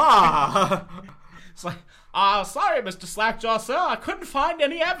 Ha. It's like, sorry, Mr. Slackjaw, sir, I couldn't find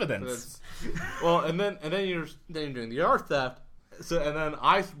any evidence. Well, and then you're doing the art theft. So and then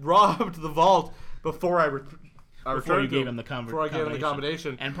I robbed the vault before I before you gave him the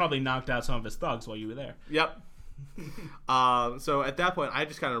combination, and probably knocked out some of his thugs while you were there. Yep. So at that point, I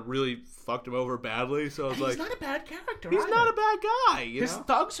just kind of really fucked him over badly. So I was he's not a bad character. He's not a bad guy. His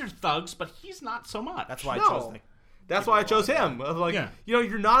thugs are thugs, but he's not so much. That's why I chose. That's why I chose him. I was like,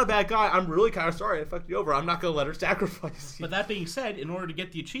 you're not a bad guy. I'm really kind of sorry I fucked you over. I'm not going to let her sacrifice you. But that being said, in order to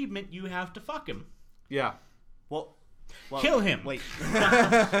get the achievement, you have to fuck him. Yeah. Well, kill him. Wait.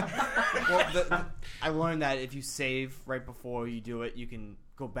 I learned that if you save right before you do it, you can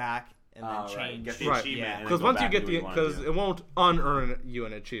go back and then change. Get the achievement. Yeah. Because once you get because it won't unearn you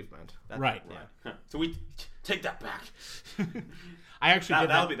an achievement. Right. Yeah. So we take that back. I actually did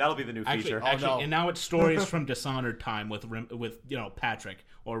that. That'll be the new feature. And now it's stories from Dishonored time with Patrick,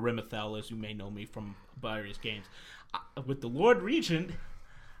 or Rimethel, as you may know me from various games. With the Lord Regent,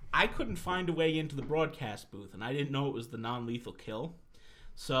 I couldn't find a way into the broadcast booth, and I didn't know it was the non-lethal kill.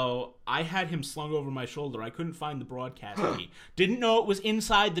 So I had him slung over my shoulder. I couldn't find the broadcast key. Didn't know it was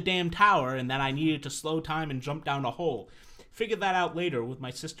inside the damn tower, and that I needed to slow time and jump down a hole. Figured that out later with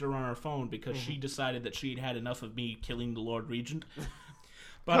my sister on her phone, because she decided that she'd had enough of me killing the Lord Regent.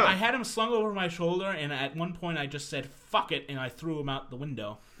 But I had him slung over my shoulder, and at one point I just said, fuck it, and I threw him out the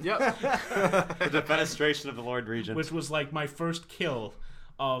window. Yep. The defenestration of the Lord Regent. Which was like my first kill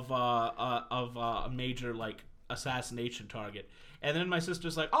of a major assassination target. And then my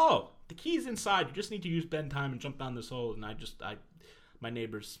sister's like, oh, the key's inside. You just need to use bend time and jump down this hole. And my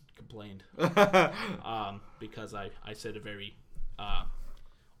neighbors complained because I said a very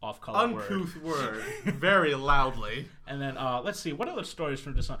off-color uncouth word very loudly. And then let's see, what other stories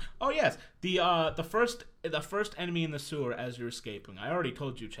from Dishonored? Oh yes, the first enemy in the sewer as you're escaping. I already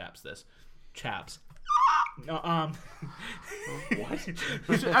told you, chaps. What?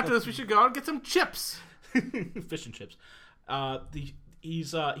 After this, we should go out and get some chips. Fish and chips.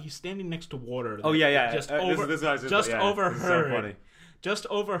 He's standing next to water. Oh yeah. Just overheard. Just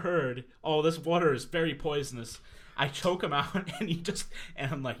overheard. Oh, this water is very poisonous. I choke him out,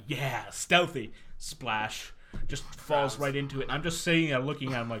 and I'm like, yeah, stealthy. Splash. Just falls right into it. I'm just sitting there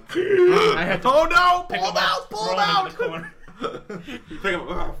looking at him like, I had to Oh no! pick Pull him him out! up, Pull throw him him out! into the corner. You pick him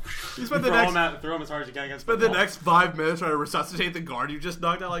up, You spend throw him as hard as you can against the wall. next 5 minutes trying to resuscitate the guard you just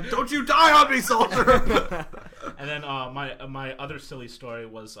knocked out. Like, don't you die on me, soldier! And then my other silly story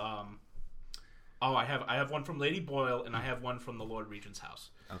was I have one from Lady Boyle and I have one from the Lord Regent's house.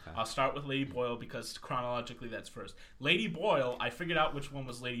 Okay. I'll start with Lady Boyle because chronologically that's first. Lady Boyle, I figured out which one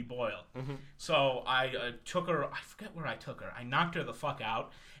was Lady Boyle. Mm-hmm. So I took her, I forget where I took her. I knocked her the fuck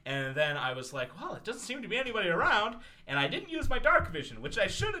out. And then I was like, well, it doesn't seem to be anybody around. And I didn't use my dark vision, which I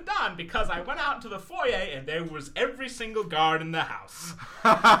should have done because I went out into the foyer and there was every single guard in the house.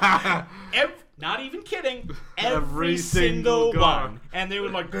 Not even kidding. Every single guard. one. And they were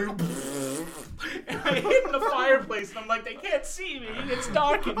like, and I hid in the fireplace and I'm like, they can't see me. It's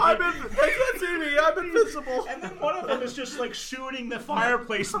dark in here. They can't see me. I'm invisible. And then one of them is just like shooting the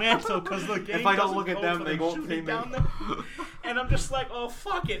fireplace mantle because the game If I don't doesn't look at vote them, for they won't shooting see me. down there. And I'm just like, oh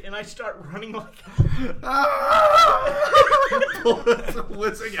fuck it, and I start running like, Bullets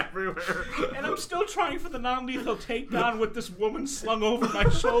whizzing everywhere. and I'm still trying for the non-lethal takedown with this woman slung over my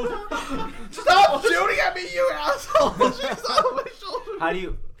shoulder. Stop shooting at me, you asshole! She's on my shoulder. How do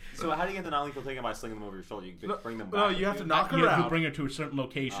you get the non-lethal taken by slinging them over your shoulder? You bring them back. No, you have to knock her You out. bring her to a certain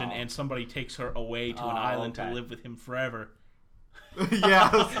location, and somebody takes her away to an island to live with him forever.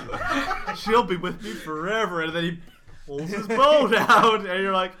 Yeah, she'll be with me forever, and then he pulls his bow out, and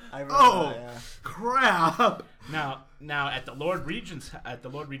you're like, oh, crap. Now at the Lord Regent's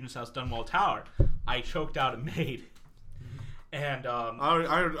house, Dunwall Tower, I choked out a maid, and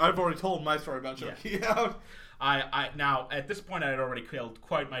I've already told my story about choking out. Now at this point I had already killed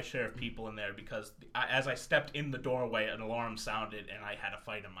quite my share of people in there because as I stepped in the doorway, an alarm sounded, and I had a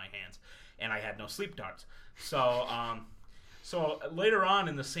fight in my hands, and I had no sleep darts. So later on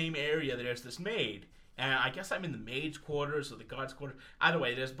in the same area, there's this maid. And I guess I'm in the maid's quarters or the guard's quarters. Either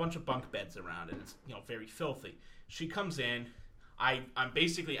way, there's a bunch of bunk beds around, and it's very filthy. She comes in. I'm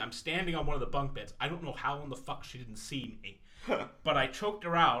standing on one of the bunk beds. I don't know how in the fuck she didn't see me. But I choked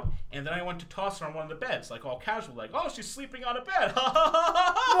her out, and then I went to toss her on one of the beds, like all casual, like, oh, she's sleeping on a bed.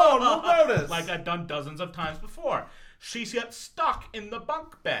 No notice. Like I'd done dozens of times before. She got stuck in the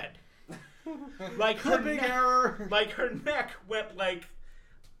bunk bed. Like her neck went like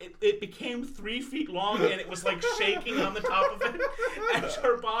it became 3 feet long, and it was like shaking on the top of it as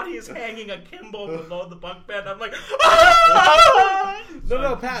her body is hanging akimbo below the bunk bed. I'm like, ah!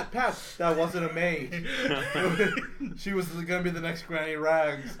 No, Pat, that wasn't a maid. She was gonna be the next Granny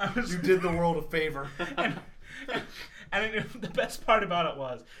Rags. You did the world a favor. And the best part about it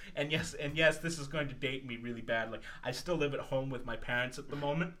was, and yes, this is going to date me really bad. Like, I still live at home with my parents at the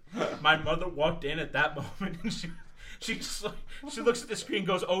moment. My mother walked in at that moment, and she looks at the screen,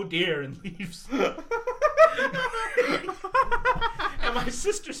 goes, "Oh dear," and leaves. And my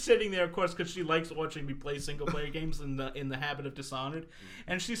sister's sitting there, of course, because she likes watching me play single player games in the habit of Dishonored,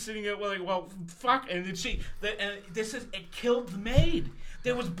 and she's sitting there like, well, fuck, and then it killed the maid.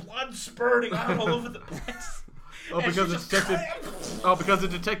 There was blood spurting out all over the place. Because it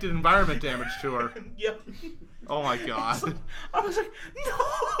detected environment damage to her. Yep. Oh my god. I was like,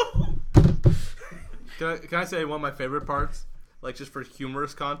 no. Can I say one of my favorite parts, like just for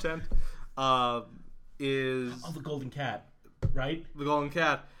humorous content, is the golden cat, right? The golden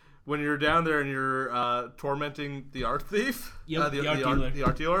cat. When you're down there and you're tormenting the art thief, yep, the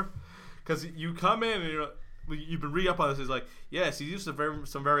art dealer, because you come in and you've been reading up on this. It's like, yes, he used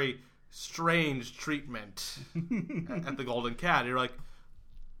some very strange treatment at the golden cat. You're like,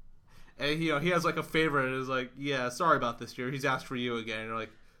 and he has like a favorite, and is like, yeah, sorry about this, dear. He's asked for you again. And you're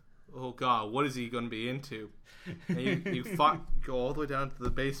like, oh god, what is he going to be into? And you go all the way down to the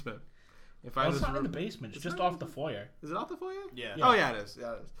basement. It's not in the basement. It's just off the foyer. Is it off the foyer? Yeah. Oh yeah, it is.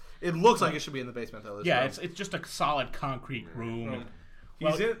 Yeah, it is. It looks like it should be in the basement though. Yeah, it's just a solid concrete room.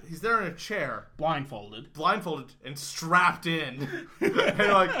 He's there in a chair, blindfolded and strapped in. And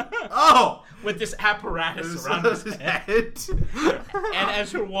you're like, oh, with this apparatus around his head. And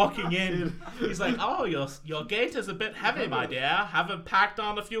as you're walking in, he's like, "Oh, your gait is a bit heavy, my dear. Haven't packed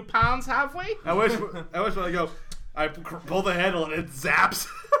on a few pounds, have we?" I wish when I go, I pull the handle and it zaps.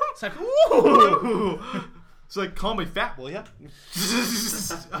 It's like, ooh. It's like, call me fat, will ya? And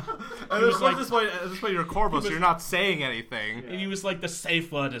at this point, you're Corvo, so you're not saying anything. And he was like, the safe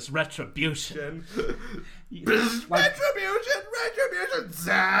word is retribution. Retribution,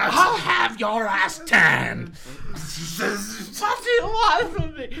 zap! I'll have your ass tanned. What do you want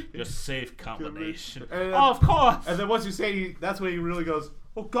from me? Your safe combination. And- Oh, of course. And then once you say that's when he really goes,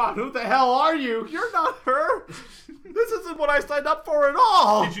 "Oh God, who the hell are you? You're not her. This isn't what I signed up for at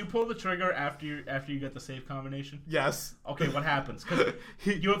all." Did you pull the trigger after you get the save combination? Yes. Okay, what happens? Because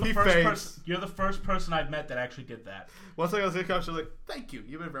you're the first person I've met that actually did that. Once I got the same combination, I was like, "Thank you.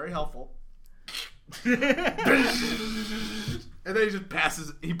 You've been very helpful." And then he just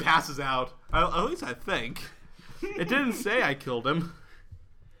passes. He passes out. At least I think. It didn't say I killed him.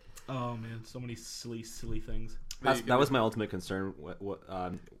 Oh man, so many silly things. That was my ultimate concern.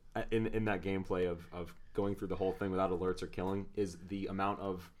 In that gameplay of going through the whole thing without alerts or killing is the amount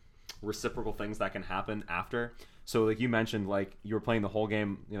of reciprocal things that can happen after. So like you mentioned, like you were playing the whole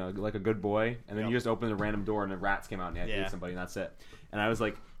game, like a good boy, and then you just opened a random door and the rats came out and you had to eat somebody, and that's it. And I was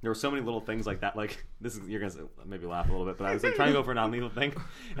like, there were so many little things like that. Like you're gonna maybe laugh a little bit, but I was like trying to go for a non-lethal thing,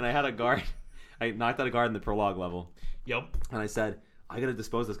 and I had a guard. I knocked out a guard in the prologue level. Yep. And I said, I gotta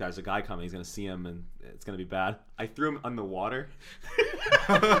dispose of this guy. There's a guy coming. He's gonna see him, and it's gonna be bad. I threw him on the water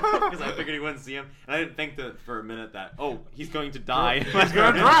because I figured he wouldn't see him, and I didn't think that for a minute that he's going to die. He's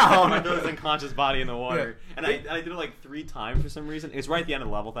gonna drown. I threw his unconscious body in the water, and I did it like 3 times for some reason. It's right at the end of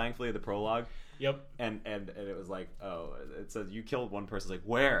the level, thankfully, the prologue. Yep. And it was like, it says you killed one person. It's like,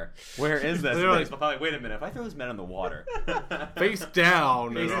 where is this? Like, but like, wait a minute. If I throw this man in the water, face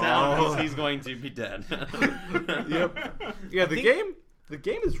down, he's going to be dead. Yep. Yeah, the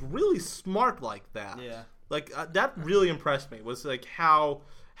game is really smart like that. Yeah. Like that really impressed me. Was like how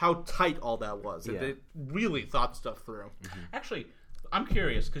tight all that was. Yeah. They really thought stuff through. Mm-hmm. Actually, I'm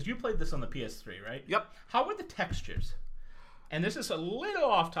curious because you played this on the PS3, right? Yep. How were the textures? And this is a little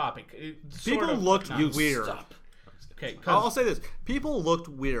off topic. People looked weird. Stop. Okay, I'll say this: people looked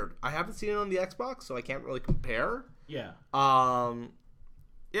weird. I haven't seen it on the Xbox, so I can't really compare. yeah, I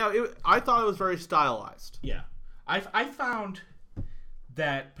thought it was very stylized. yeah. I found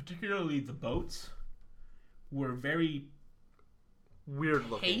that particularly the boats were very Weird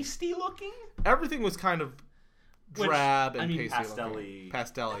looking. pasty looking. Everything was kind of drab and pasty pastel-y. looking.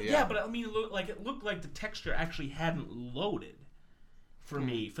 Pastel-y, Yeah, but I mean, it looked like the texture actually hadn't loaded for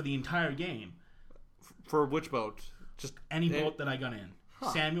me for the entire game. For which boat? Just Any boat that I got in.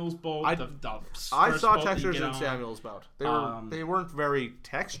 Samuel's boat, I the I first saw boat that you textures get in on. Samuel's boat. They weren't very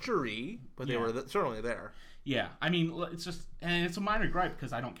textury, but they Yeah. were certainly there. Yeah, I mean, it's just, and it's a minor gripe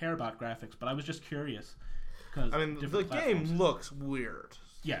because I don't care about graphics, but I was just curious. I mean, the game looks weird.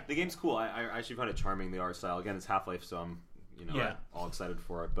 Yeah. The game's cool. I actually found it charming, the art style. Again, it's Half-Life, so I'm all excited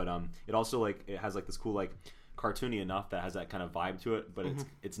for it. But it also it has this cool cartoony enough that has that kind of vibe to it. But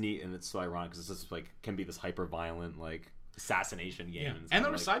it's neat and it's so ironic because it's just can be this hyper violent assassination game. Yeah. And, And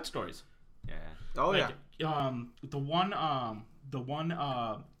there were side stories. Yeah. Oh yeah. The one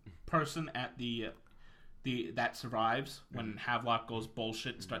person at the that survives when Havelock goes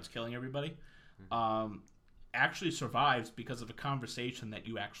bullshit and starts killing everybody, actually survives because of a conversation that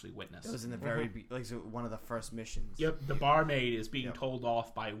you actually witnessed. It was in the very one of the first missions. Yep, the barmaid is being told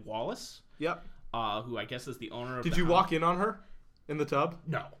off by Wallace, Yep. who I guess is the owner of Did the you house. walk in on her in the tub?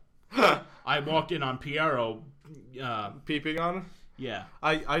 No. I walked in on Piero. Peeping on her? Yeah.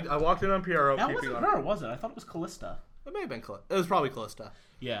 I walked in on Piero. That peeping wasn't on her, was it? I thought it was Callista. It may have been Callista. It was probably Callista.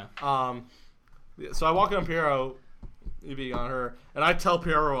 Yeah. So I walk in on Piero, peeping on her, and I tell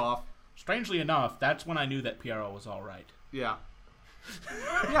Piero off. Strangely enough, that's when I knew that Piero was all right. Yeah.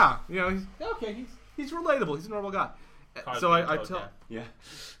 Yeah. He's relatable. He's a normal guy. So I tell. Yeah.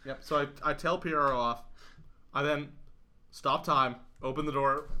 Yep. So I tell Piero off. I then stop time, open the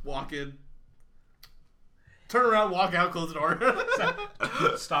door, walk in, turn around, walk out, close the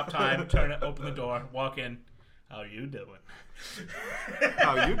door. Stop time, turn it, open the door, walk in. How you doing?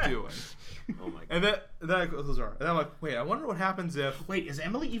 How you doing? Oh my god. And then I close the door. And then I'm like, wait, I wonder what happens if. Wait, is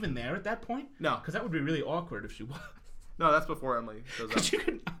Emily even there at that point? No. Because that would be really awkward if she was. No, that's before Emily shows up. Because you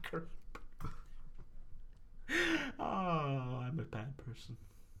could knock her. Oh, I'm a bad person.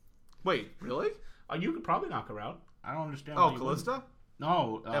 Wait, really? Oh, you could probably knock her out. I don't understand. Oh, why you wouldn't. Callista?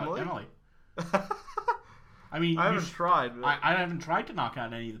 No, Emily? I mean, I haven't tried. But... I haven't tried to knock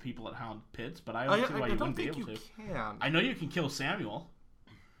out any of the people at Hound Pits, but I don't see why you wouldn't be able to. Can. I know you can kill Samuel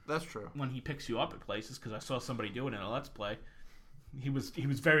That's true. when he picks you up at places because I saw somebody do it in a Let's Play. He was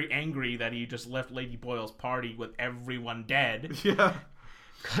very angry that he just left Lady Boyle's party with everyone dead. Yeah.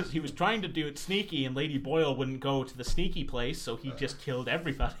 Because he was trying to do it sneaky, and Lady Boyle wouldn't go to the sneaky place, so he just killed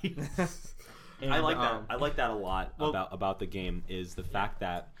everybody. And, I like that. I like that a lot about the game is the fact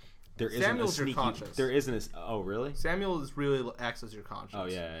that there isn't Samuel's a sneaky. your conscience. There isn't a. Oh really? Samuel is really acts as your conscience. Oh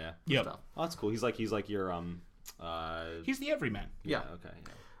yeah. Yep. Stuff. Oh, that's cool. He's like your He's the everyman. Yeah. Okay.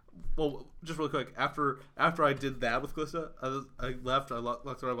 Yeah. Well, just real quick, after I did that with Calista, I left. I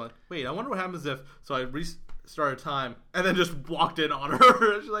looked around. Like, wait, I wonder what happens if. So I restarted time and then just walked in on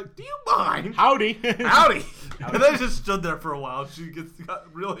her. She's like, "Do you mind?" Howdy. Howdy. And then I just stood there for a while. She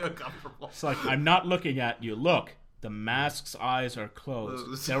got really uncomfortable. It's like, I'm not looking at you. Look, the mask's eyes are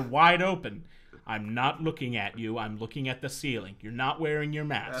closed. They're wide open. I'm not looking at you. I'm looking at the ceiling. You're not wearing your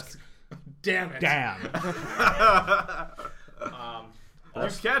mask. Damn it. Damn. You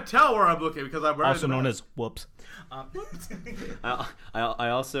can't tell where I'm looking because I'm wearing Also known as whoops. I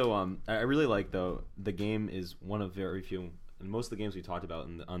also I really like, though, the game is one of very few, and most of the games we talked about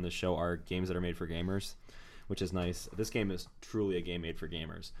on this show are games that are made for gamers, which is nice. This game is truly a game made for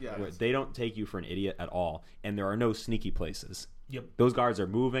gamers. Yeah. Where they don't take you for an idiot at all, and there are no sneaky places. Yep. Those guards are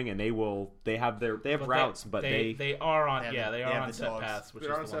moving, and they have routes, but they are on they are have on the set dogs. paths, which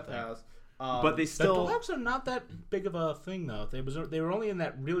They're is on the one set thing. paths. but they The still. dogs are not that big of a thing, though. They were only in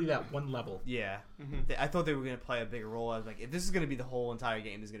that one level. Yeah, I thought they were going to play a bigger role. I was like, if this is going to be the whole entire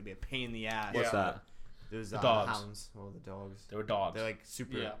game, this is going to be a pain in the ass. What's that? There's dogs. hounds. Oh, the dogs. They were dogs. They're like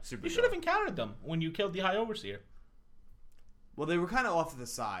super. You should have encountered them when you killed the High Overseer. Well, they were kind of off to the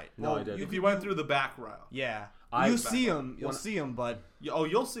side. No, well, I did. If you went through the back route. Yeah, You'll see them, but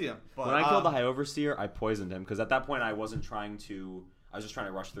You'll see him. but When I killed the High Overseer, I poisoned him because at that point I wasn't trying to. I was just trying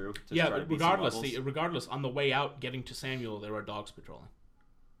to rush through. To try to beat some levels. Regardless, on the way out, getting to Samuel, there were dogs patrolling.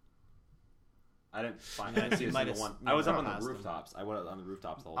 I didn't see a single one. I was up on the rooftops. I went on the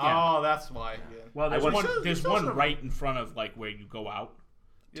rooftops the whole time. Oh, that's why. Yeah. Well, there's You one should've- right in front of like where you go out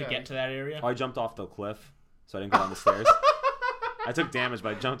to Yeah. get to that area. Oh, I jumped off the cliff, so I didn't go down the stairs. I took damage,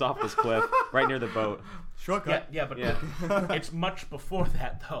 but I jumped off this cliff right near the boat. shortcut. But it's much before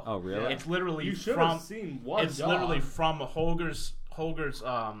that though. Oh, really? It's literally You should from have seen one it's dog. literally from Holger's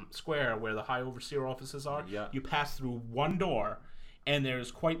square where the High Overseer offices are. Yeah. You pass through one door, and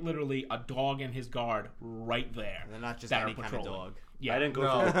there's quite literally a dog and his guard right there. They're not just that any are kind of patrolling. dog. Yeah, I didn't go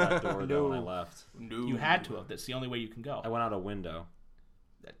No. through that door though when I left. No. You had to have. That's the only way you can go. I went out a window.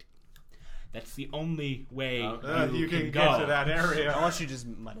 That's the only way You can go. get to that area. Unless you just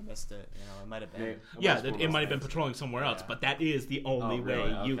might have missed it. It might have been. Yeah, it might have been patrolling somewhere else, but that is the only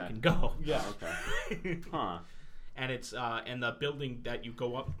really? way you Okay. can go. Yeah. Okay. Huh. And it's and the building that you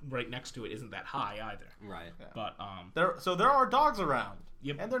go up right next to it isn't that high either. Right. But There are dogs around.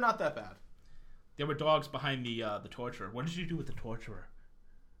 Yep. And they're not that bad. there were dogs behind the torturer. What did you do with the torturer?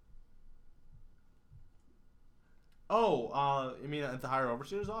 Oh, you mean at the Higher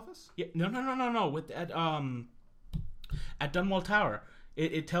Overseer's office? Yeah, no. With at Dunwall Tower,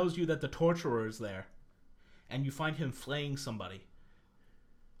 it tells you that the torturer is there, and you find him flaying somebody.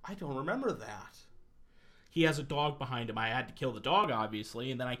 I don't remember that. He has a dog behind him. I had to kill the dog,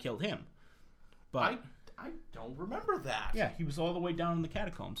 obviously, and then I killed him. But I don't remember that. yeah, he was all the way down in the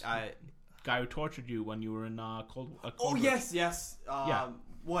catacombs. I. Guy who tortured you when you were in Cold. Oh yes. Yeah.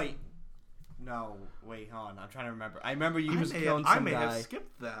 Wait. No. Wait. Hold on. I'm trying to remember. I remember you I was may killing have, I some may guy. have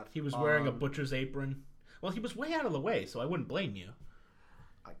skipped that. He was wearing a butcher's apron. Well, he was way out of the way, so I wouldn't blame you.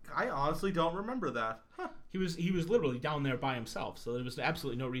 I honestly don't remember that. Huh. He was literally down there by himself, so there was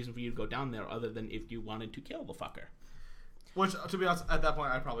absolutely no reason for you to go down there other than if you wanted to kill the fucker. Which, to be honest, at that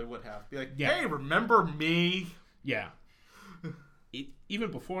point, I probably would have. Be like, Yeah. hey, remember me? Yeah. Even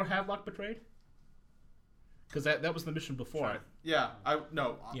before Hadlock betrayed? Because that was the mission before. Sorry. Yeah,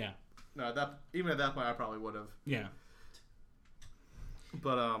 no, Yeah. even at that point, I probably would have. Yeah.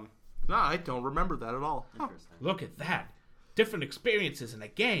 But no, I don't remember that at all. Huh. Interesting. Look at that. Different experiences in a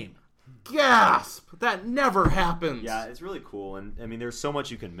game. Gasp! That never happens. Yeah, it's really cool, and I mean, there's so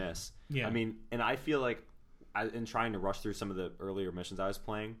much you can miss. Yeah. I mean, and I feel like, in trying to rush through some of the earlier missions I was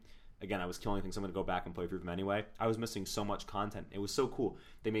playing, again, I was killing things. I'm going to go back and play through them anyway. I was missing so much content. It was so cool.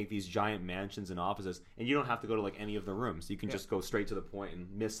 They make these giant mansions and offices, and you don't have to go to like any of the rooms. You can just go straight to the point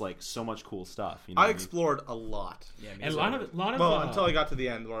and miss like so much cool stuff. You know I what I mean? explored a lot. Yeah. And a lot of Until I got to the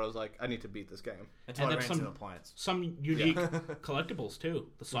end where I was like, I need to beat this game. Until and I then ran into the plants. some unique collectibles too.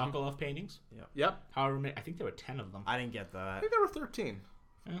 The Sokolov paintings. Yep. However many, I think there were 10 of them. I didn't get I that. think there were 13.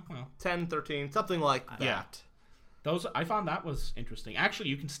 Well, 10, 13, something like that. Yeah. those I found that was interesting. Actually,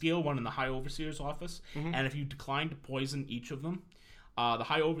 you can steal one in the High Overseer's office, and if you decline to poison each of them, the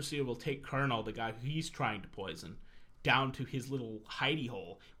High Overseer will take Colonel, the guy who he's trying to poison, down to his little hidey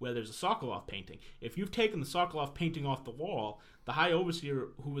hole where there's a Sokolov painting. If you've taken the Sokolov painting off the wall, the High Overseer,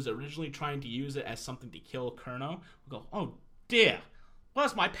 who was originally trying to use it as something to kill Colonel, will go, "Oh dear,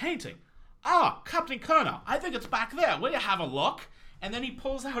 where's my painting? Ah, Captain Colonel, I think it's back there. Will you have a look?" And then he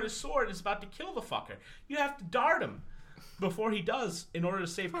pulls out his sword and is about to kill the fucker. You have to dart him before he does in order to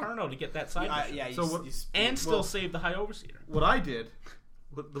save Colonel to get that side mission. Yeah. So what- and still save the High Overseer. What I did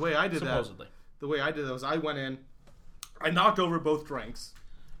the way I did Supposedly. the way I did that was I went in, I knocked over both drinks.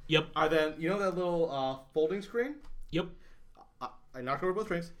 Yep. I then, you know that little folding screen? Yep. I knocked over both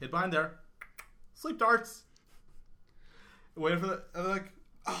drinks, hid behind there, sleep darts. Waiting for the, and like,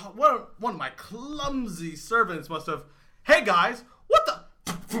 one of my clumsy servants must have, hey guys, what the,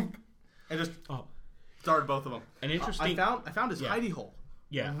 and just started both of them. An interesting. I found his hidey hole.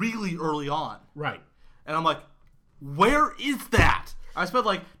 Yeah. Really early on. Right. And I'm like, where is that? I spent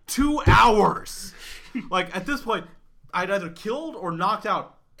like 2 hours. Like, at this point, I'd either killed or knocked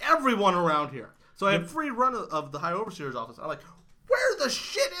out everyone around here. So I had free run of the High Overseer's office. I'm like, where the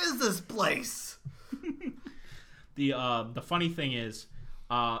shit is this place? The funny thing is,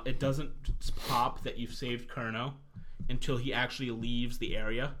 it doesn't pop that you've saved Kurno until he actually leaves the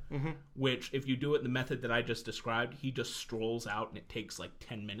area. Mm-hmm. Which, if you do it in the method that I just described, he just strolls out and it takes like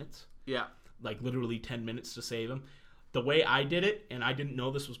 10 minutes. Yeah. Like literally 10 minutes to save him. The way I did it, and I didn't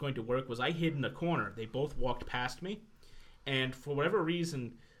know this was going to work, was I hid in a corner. They both walked past me, and for whatever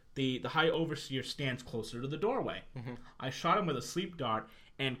reason, the High Overseer stands closer to the doorway. Mm-hmm. I shot him with a sleep dart,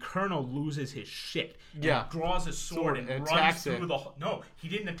 and Colonel loses his shit. And draws his sword and runs through the... No, he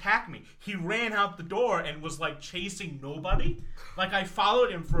didn't attack me. He ran out the door and was like chasing nobody. Like I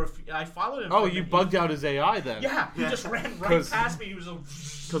followed him for a few... Oh, you bugged out his AI then? Yeah, he just ran right past me. He was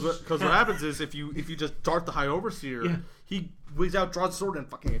because what happens is if you just dart the High Overseer, he whigs out, draws a sword, and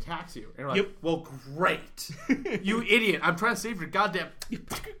fucking attacks you. And you're like, well, great, you idiot! I'm trying to save your goddamn.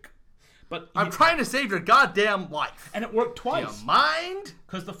 But I'm trying to save your goddamn life, and it worked twice. Do you mind?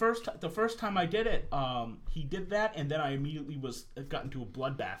 Because the first time I did it, he did that, and then I immediately got into a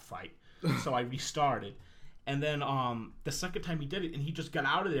bloodbath fight, so I restarted. And then the second time he did it, and he just got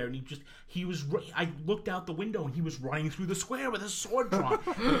out of there, and I looked out the window, and he was running through the square with his sword drawn.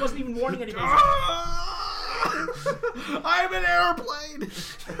 He wasn't even warning anybody. I'm an airplane.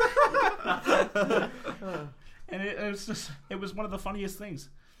 And it was one of the funniest things.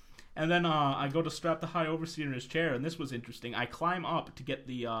 And then I go to strap the High Overseer in his chair, and this was interesting. I climb up to get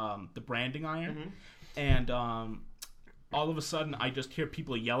the branding iron, and all of a sudden I just hear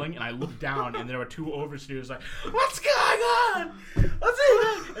people yelling, and I look down, and there are two overseers like, "What's going on? What's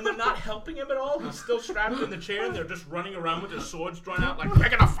it?" And they're not helping him at all. He's still strapped in the chair, and they're just running around with their swords drawn out, like, "We're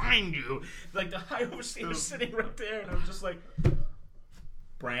gonna find you!" Like the High Overseer is sitting right there, and I'm just like,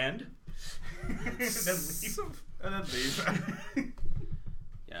 "Brand," and then leave.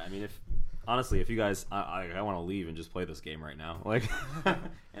 Yeah, I mean, if you guys, I want to leave and just play this game right now, like,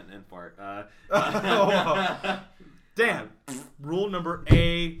 and fart. Dan, rule number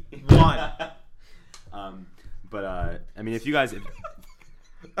A1. But I mean, if you guys,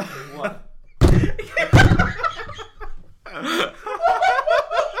 what?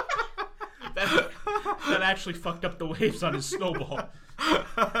 That actually fucked up the waves on his snowball.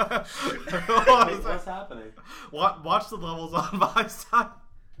 What's happening? Watch the levels on my side.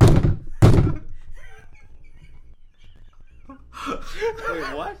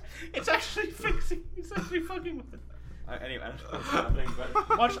 Wait, what? It's actually fixing. He's actually fucking with it. Anyway, I don't know what's happening,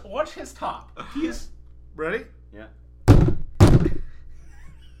 but watch his top. He is ready. Yeah.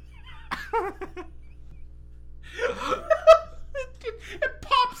 It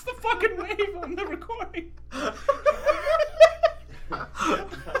pops the fucking wave on the recording.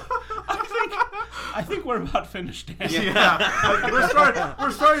 I think we're about finished, Dan. Yeah. We're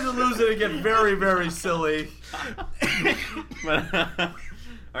starting to lose it and get very, very silly.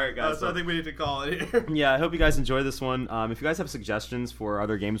 All right, guys. So I think we need to call it here. Yeah, I hope you guys enjoy this one. If you guys have suggestions for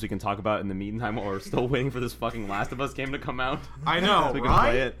other games we can talk about in the meantime while we're still waiting for this fucking Last of Us game to come out, I know, so we can right?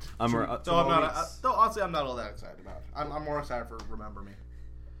 play it. Honestly, I'm not all that excited about it. I'm more excited for Remember Me.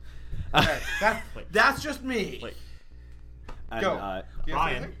 Okay, that's just me. Wait. Go.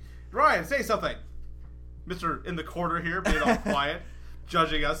 Ryan. Ryan, say something. Mr. in the corner here, being all quiet,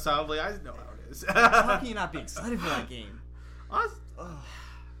 judging us soundly. I know how it is. How can you not be excited for that game?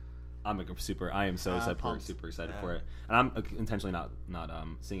 I am so super excited for it, and I'm intentionally not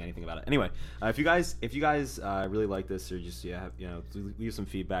seeing anything about it. Anyway, if you guys really like this, or just leave some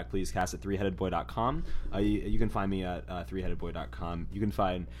feedback, please cast at 3headedboy.com. You can find me at 3headedboy.com. You can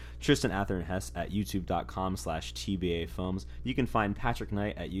find Tristan Ather Hess at youtube.com/tbafilms. You can find Patrick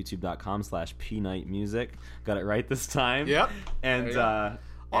Knight at youtube.com/pknightmusic. Got it right this time. Yep.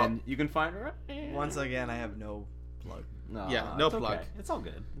 And you can find once again, I have no plug. No, no plug. Okay. It's all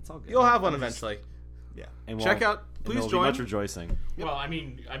good. You'll have one eventually. Yeah. And check out. Please join. Much rejoicing. Well, I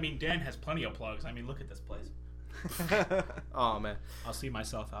mean, Dan has plenty of plugs. I mean, look at this place. Oh man, I'll see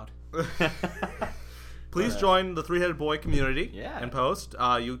myself out. Please join the 3-Headed Boy community. Yeah. And post.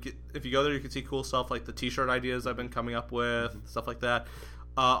 If you go there, you can see cool stuff like the T-shirt ideas I've been coming up with, stuff like that.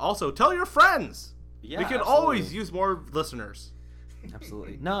 Also, tell your friends. Yeah, we can absolutely. always use more listeners.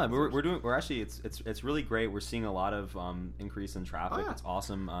 Absolutely. No, we're actually it's really great. We're seeing a lot of increase in traffic. Oh, yeah. It's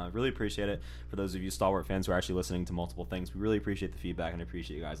awesome. Really appreciate it. For those of you stalwart fans who are actually listening to multiple things, we really appreciate the feedback and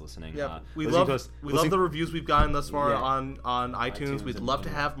appreciate you guys listening. Yeah, we listening love to us- we listening- love the reviews we've gotten thus far Yeah. on iTunes. We'd and- love to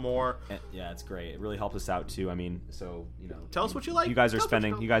have more. Yeah, it's great. It really helps us out too. I mean, so Tell us what you like. You guys are Tell us what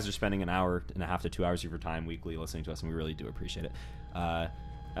you spending an hour and a half to 2 hours of your time weekly listening to us, and we really do appreciate it.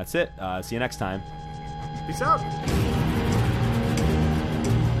 That's it. See you next time. Peace out.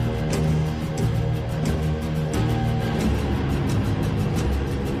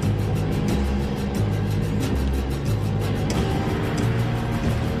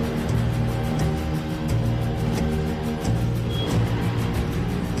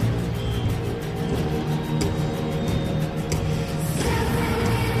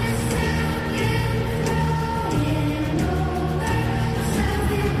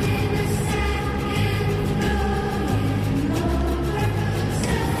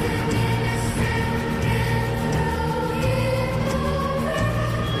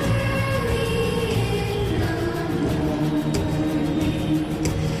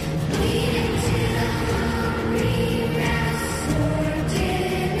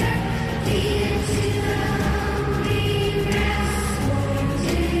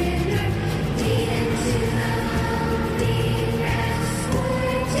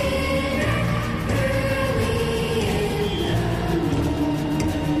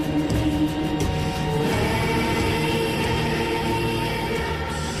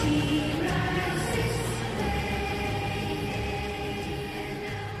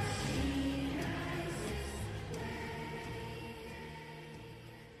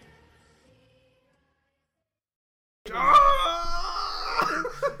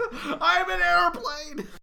 I'm an airplane.